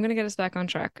 I'm going to get us back on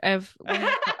track. I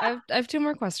have two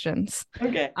more questions.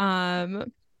 Okay.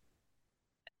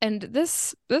 And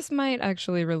this might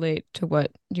actually relate to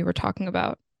what you were talking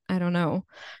about. I don't know.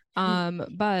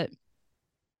 But,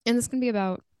 and this can be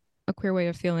about a queer way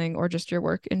of feeling or just your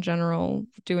work in general,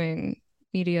 doing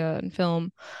media and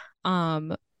film.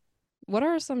 What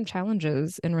are some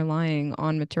challenges in relying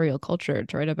on material culture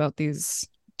to write about these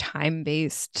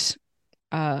time-based,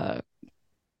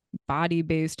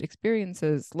 body-based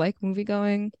experiences like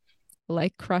moviegoing,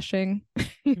 like crushing,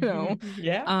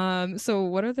 Yeah. So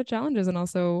what are the challenges, and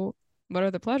also what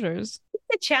are the pleasures?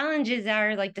 The challenges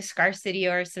are like the scarcity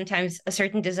or sometimes a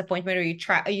certain disappointment, or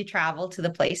you travel to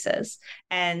the places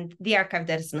and the archive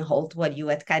doesn't hold what you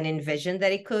had kind of envisioned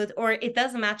that it could, or it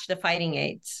doesn't match the finding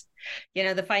aids.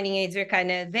 The finding aids are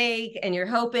kind of vague and you're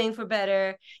hoping for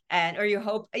better, or you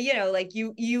hope, like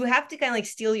you have to kind of like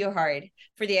steel your heart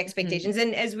for the expectations.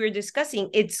 And as we were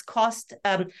discussing, it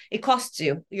costs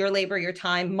you your labor, your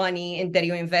time, money, and that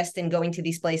you invest in going to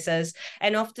these places.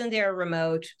 And often they're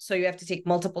remote, so you have to take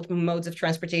multiple modes of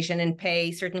transportation and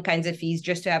pay certain kinds of fees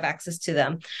just to have access to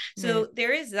them. So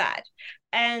there is that.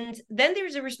 And then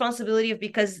there's a responsibility of,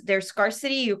 because there's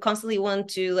scarcity, you constantly want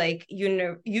to like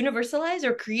universalize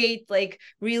or create like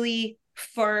really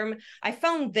firm, I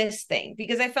found this thing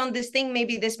because I found this thing,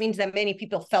 maybe this means that many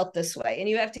people felt this way. And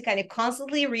you have to kind of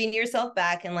constantly rein yourself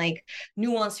back and like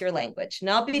nuance your language,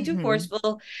 not be too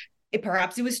forceful.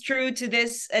 Perhaps it was true to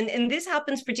this, and this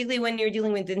happens particularly when you're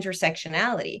dealing with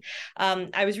intersectionality.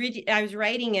 I was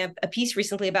writing a piece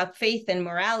recently about faith and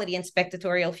morality and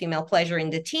spectatorial female pleasure in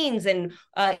the teens, and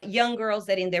young girls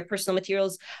that in their personal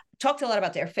materials talked a lot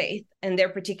about their faith and their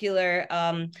particular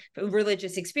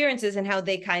religious experiences, and how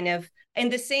they kind of, in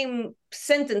the same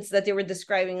sentence that they were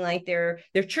describing like their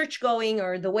church going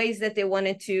or the ways that they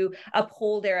wanted to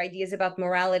uphold their ideas about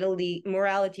morality,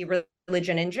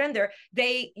 religion, and gender,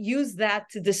 they use that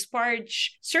to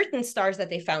disparage certain stars that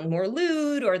they found more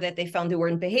lewd or that they found they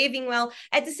weren't behaving well.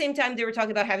 At the same time, they were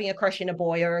talking about having a crush on a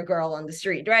boy or a girl on the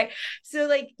street, right? So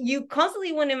like you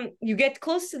constantly you get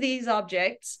close to these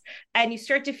objects and you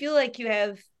start to feel like you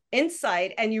have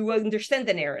insight and you understand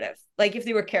the narrative, like if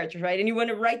they were characters, right? And you want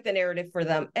to write the narrative for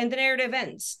them, and the narrative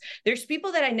ends. There's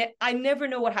people that I never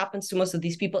know what happens to most of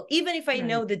these people, even if I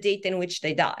know the date in which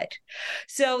they died.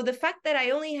 So the fact that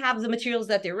I only have the materials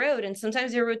that they wrote, and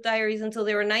sometimes they wrote diaries until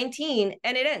they were 19,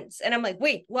 and it ends, and I'm like,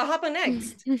 wait, what happened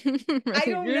next? I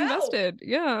don't know. Invested.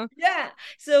 Yeah.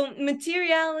 So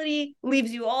materiality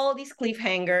leaves you all these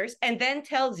cliffhangers and then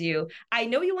tells you, I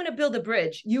know you want to build a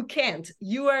bridge, you can't,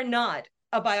 you are not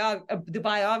the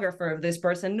biographer of this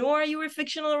person, nor are you a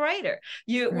fictional writer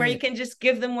where you can just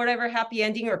give them whatever happy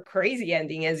ending or crazy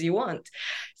ending as you want.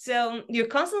 So you're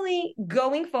constantly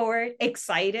going forward,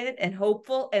 excited and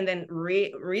hopeful, and then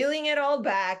reeling it all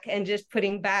back and just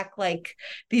putting back like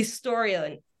the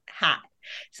storyline hat.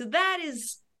 So that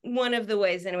is one of the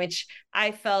ways in which I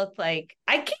felt like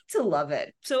I came to love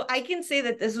it. So I can say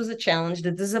that this was a challenge, the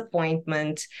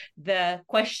disappointment, the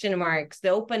question marks, the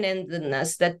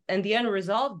open-endedness, and the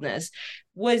unresolvedness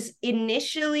was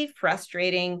initially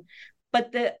frustrating.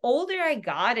 But the older I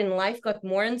got and life got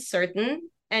more uncertain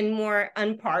and more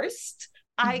unparsed,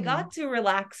 I got to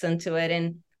relax into it.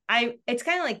 And it's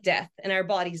kind of like death and our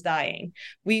bodies dying.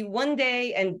 We one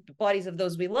day, and bodies of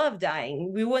those we love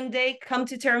dying, we one day come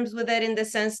to terms with it in the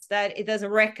sense that it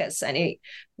doesn't wreck us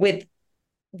with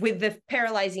the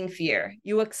paralyzing fear.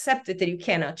 You accept it that you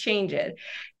cannot change it.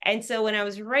 And so when I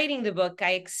was writing the book,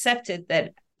 I accepted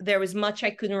that there was much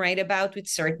I couldn't write about with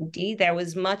certainty. There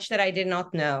was much that I did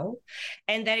not know,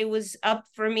 and that it was up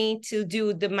for me to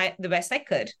do the best I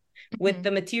could with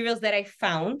the materials that I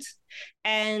found,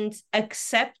 and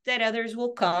accept that others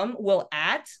will come, will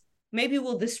add, maybe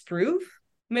will disprove,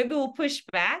 maybe we'll push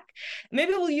back,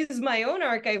 maybe we'll use my own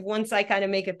archive once I kind of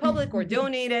make it public or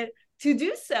donate it to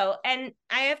do so. And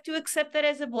I have to accept that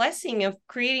as a blessing of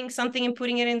creating something and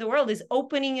putting it in the world, is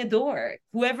opening a door.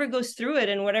 Whoever goes through it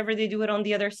and whatever they do it on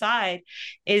the other side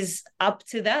is up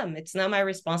to them. It's not my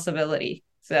responsibility.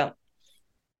 So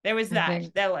there was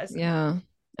that. That was. Yeah,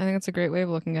 I think that's a great way of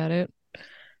looking at it.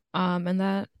 And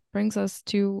that brings us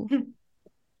to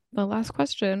the last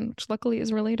question, which luckily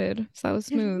is related. So that was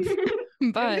smooth.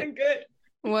 But good.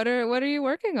 What are you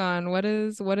working on? What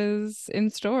is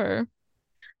in store?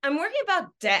 I'm working about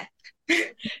death.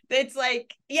 It's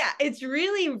like, yeah, it's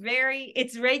really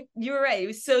it's right. You're right. It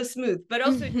was so smooth, but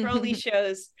also it probably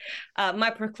shows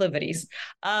my proclivities.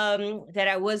 That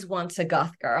I was once a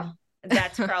goth girl.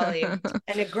 That's probably, and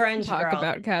a grunge Talk girl.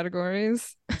 about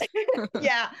categories.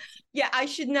 Yeah. I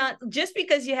should not, just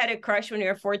because you had a crush when you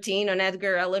were 14 on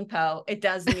Edgar Allan Poe, it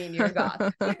doesn't mean you're a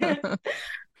goth.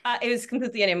 It was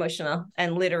completely an emotional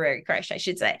and literary crush, I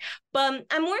should say. But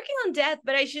I'm working on death,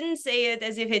 but I shouldn't say it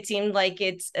as if it seemed like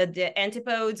it's the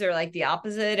antipodes or like the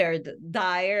opposite or the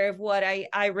dire of what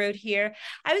I wrote here.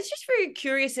 I was just very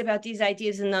curious about these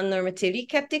ideas, and non-normativity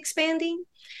kept expanding.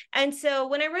 And so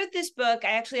when I wrote this book,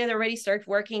 I actually had already started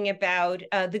working about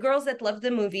the girls that loved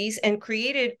the movies, and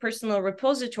created personal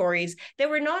repositories that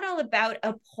were not all about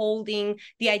upholding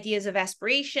the ideas of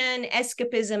aspiration,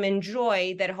 escapism, and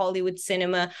joy that Hollywood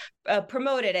cinema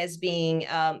promoted as being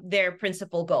their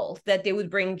principal goal, that they would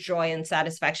bring joy and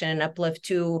satisfaction and uplift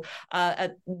to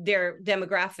their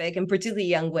demographic, and particularly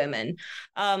young women.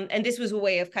 And this was a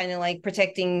way of kind of like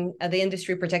protecting the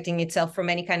industry, protecting itself from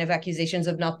any kind of accusations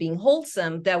of not being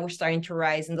wholesome that were starting to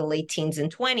rise in the late teens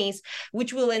and 20s,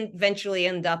 which will eventually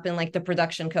end up in like the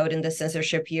production code and the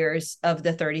censorship years of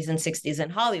the 30s and 60s in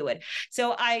Hollywood.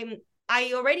 So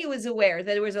I already was aware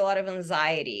that there was a lot of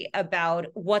anxiety about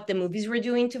what the movies were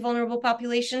doing to vulnerable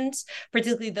populations,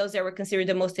 particularly those that were considered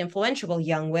the most influential,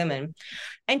 young women.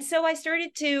 And so I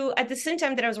started to, at the same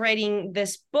time that I was writing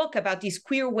this book about these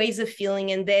queer ways of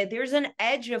feeling, and there's an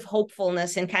edge of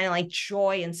hopefulness and kind of like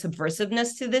joy and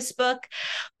subversiveness to this book.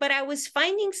 But I was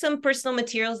finding some personal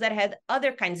materials that had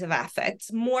other kinds of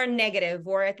affects, more negative,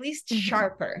 or at least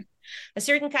sharper. A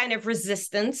certain kind of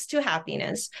resistance to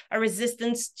happiness, a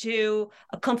resistance to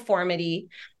a conformity.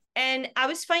 And I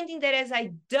was finding that as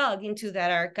I dug into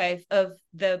that archive of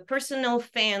the personal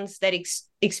fans that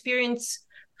experience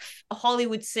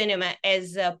Hollywood cinema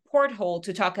as a porthole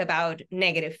to talk about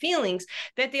negative feelings,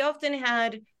 that they often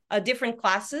had different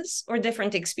classes or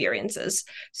different experiences.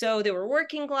 So they were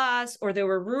working class, or they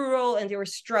were rural and they were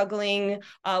struggling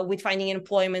with finding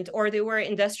employment, or they were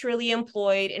industrially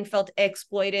employed and felt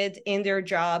exploited in their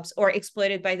jobs, or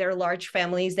exploited by their large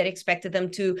families that expected them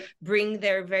to bring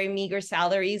their very meager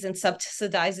salaries and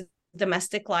subsidize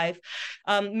domestic life.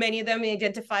 Many of them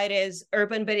identified as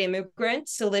urban but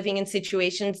immigrants, so living in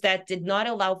situations that did not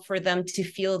allow for them to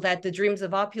feel that the dreams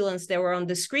of opulence that were on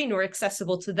the screen were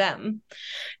accessible to them.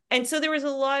 And so there was a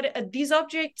lot of these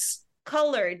objects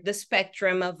colored the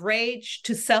spectrum of rage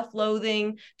to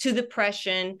self-loathing to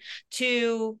depression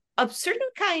to a certain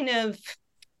kind of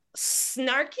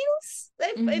snarkiness,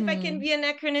 if I can be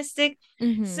anachronistic.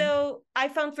 So I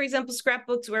found, for example,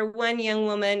 scrapbooks where one young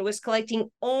woman was collecting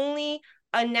only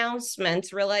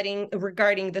announcements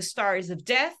regarding the stars of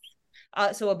death,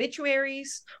 so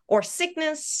obituaries or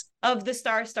sickness of the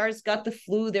stars. Stars got the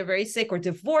flu, they're very sick, or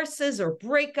divorces or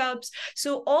breakups.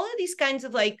 So all of these kinds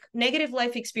of like negative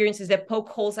life experiences that poke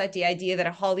holes at the idea that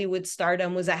a Hollywood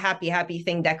stardom was a happy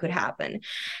thing that could happen.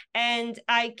 And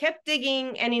I kept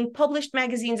digging, and in published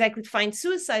magazines, I could find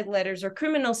suicide letters or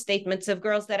criminal statements of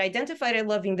girls that identified as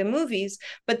loving the movies,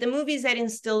 but the movies had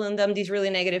instilled in them these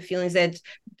really negative feelings that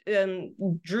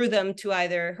drew them to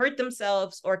either hurt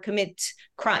themselves or commit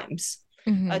crimes.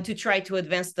 To try to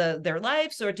advance their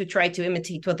lives, or to try to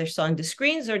imitate what they saw on the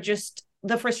screens, or just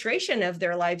the frustration of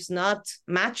their lives not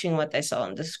matching what they saw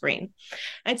on the screen.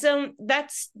 And so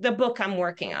that's the book I'm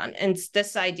working on. And it's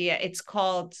this idea, it's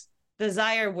called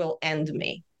Desire Will End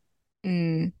Me.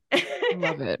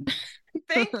 Love it.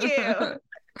 Thank you.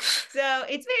 So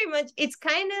it's very much, it's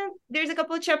kind of, there's a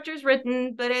couple of chapters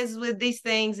written, but as with these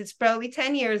things, it's probably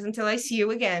 10 years until I see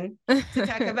you again to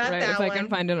talk about Right, that if I can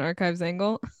find an archives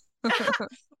angle.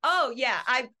 Oh yeah,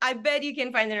 I bet you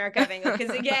can find an archive angle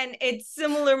because again, it's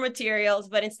similar materials,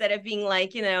 but instead of being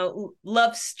like,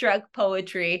 love struck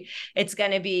poetry, it's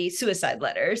gonna be suicide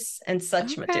letters and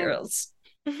such Okay. materials.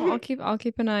 Well, I'll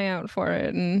keep an eye out for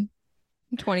it in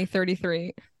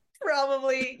 2033.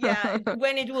 Probably, yeah.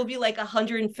 When it will be like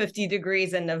 150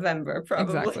 degrees in November,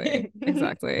 probably.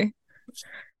 Exactly.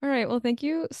 All right. Well, thank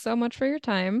you so much for your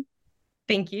time.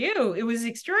 Thank you. It was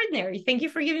extraordinary. Thank you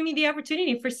for giving me the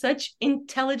opportunity for such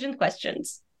intelligent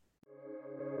questions.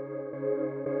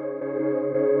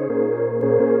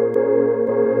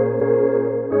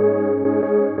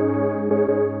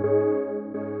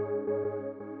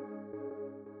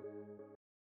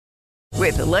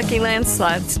 With the Lucky Land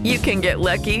Slots, you can get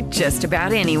lucky just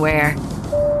about anywhere.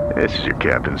 This is your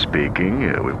captain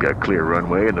speaking. We've got clear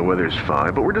runway and the weather's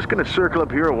fine, but we're just going to circle up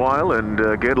here a while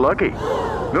and get lucky.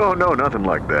 No, nothing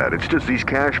like that. It's just these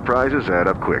cash prizes add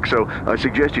up quick. So I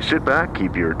suggest you sit back,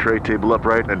 keep your tray table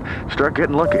upright, and start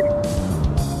getting lucky.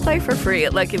 Play for free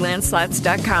at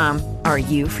LuckyLandSlots.com. Are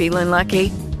you feeling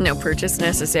lucky? No purchase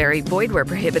necessary. Void where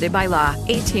prohibited by law.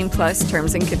 18+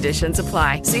 terms and conditions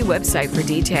apply. See website for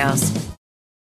details.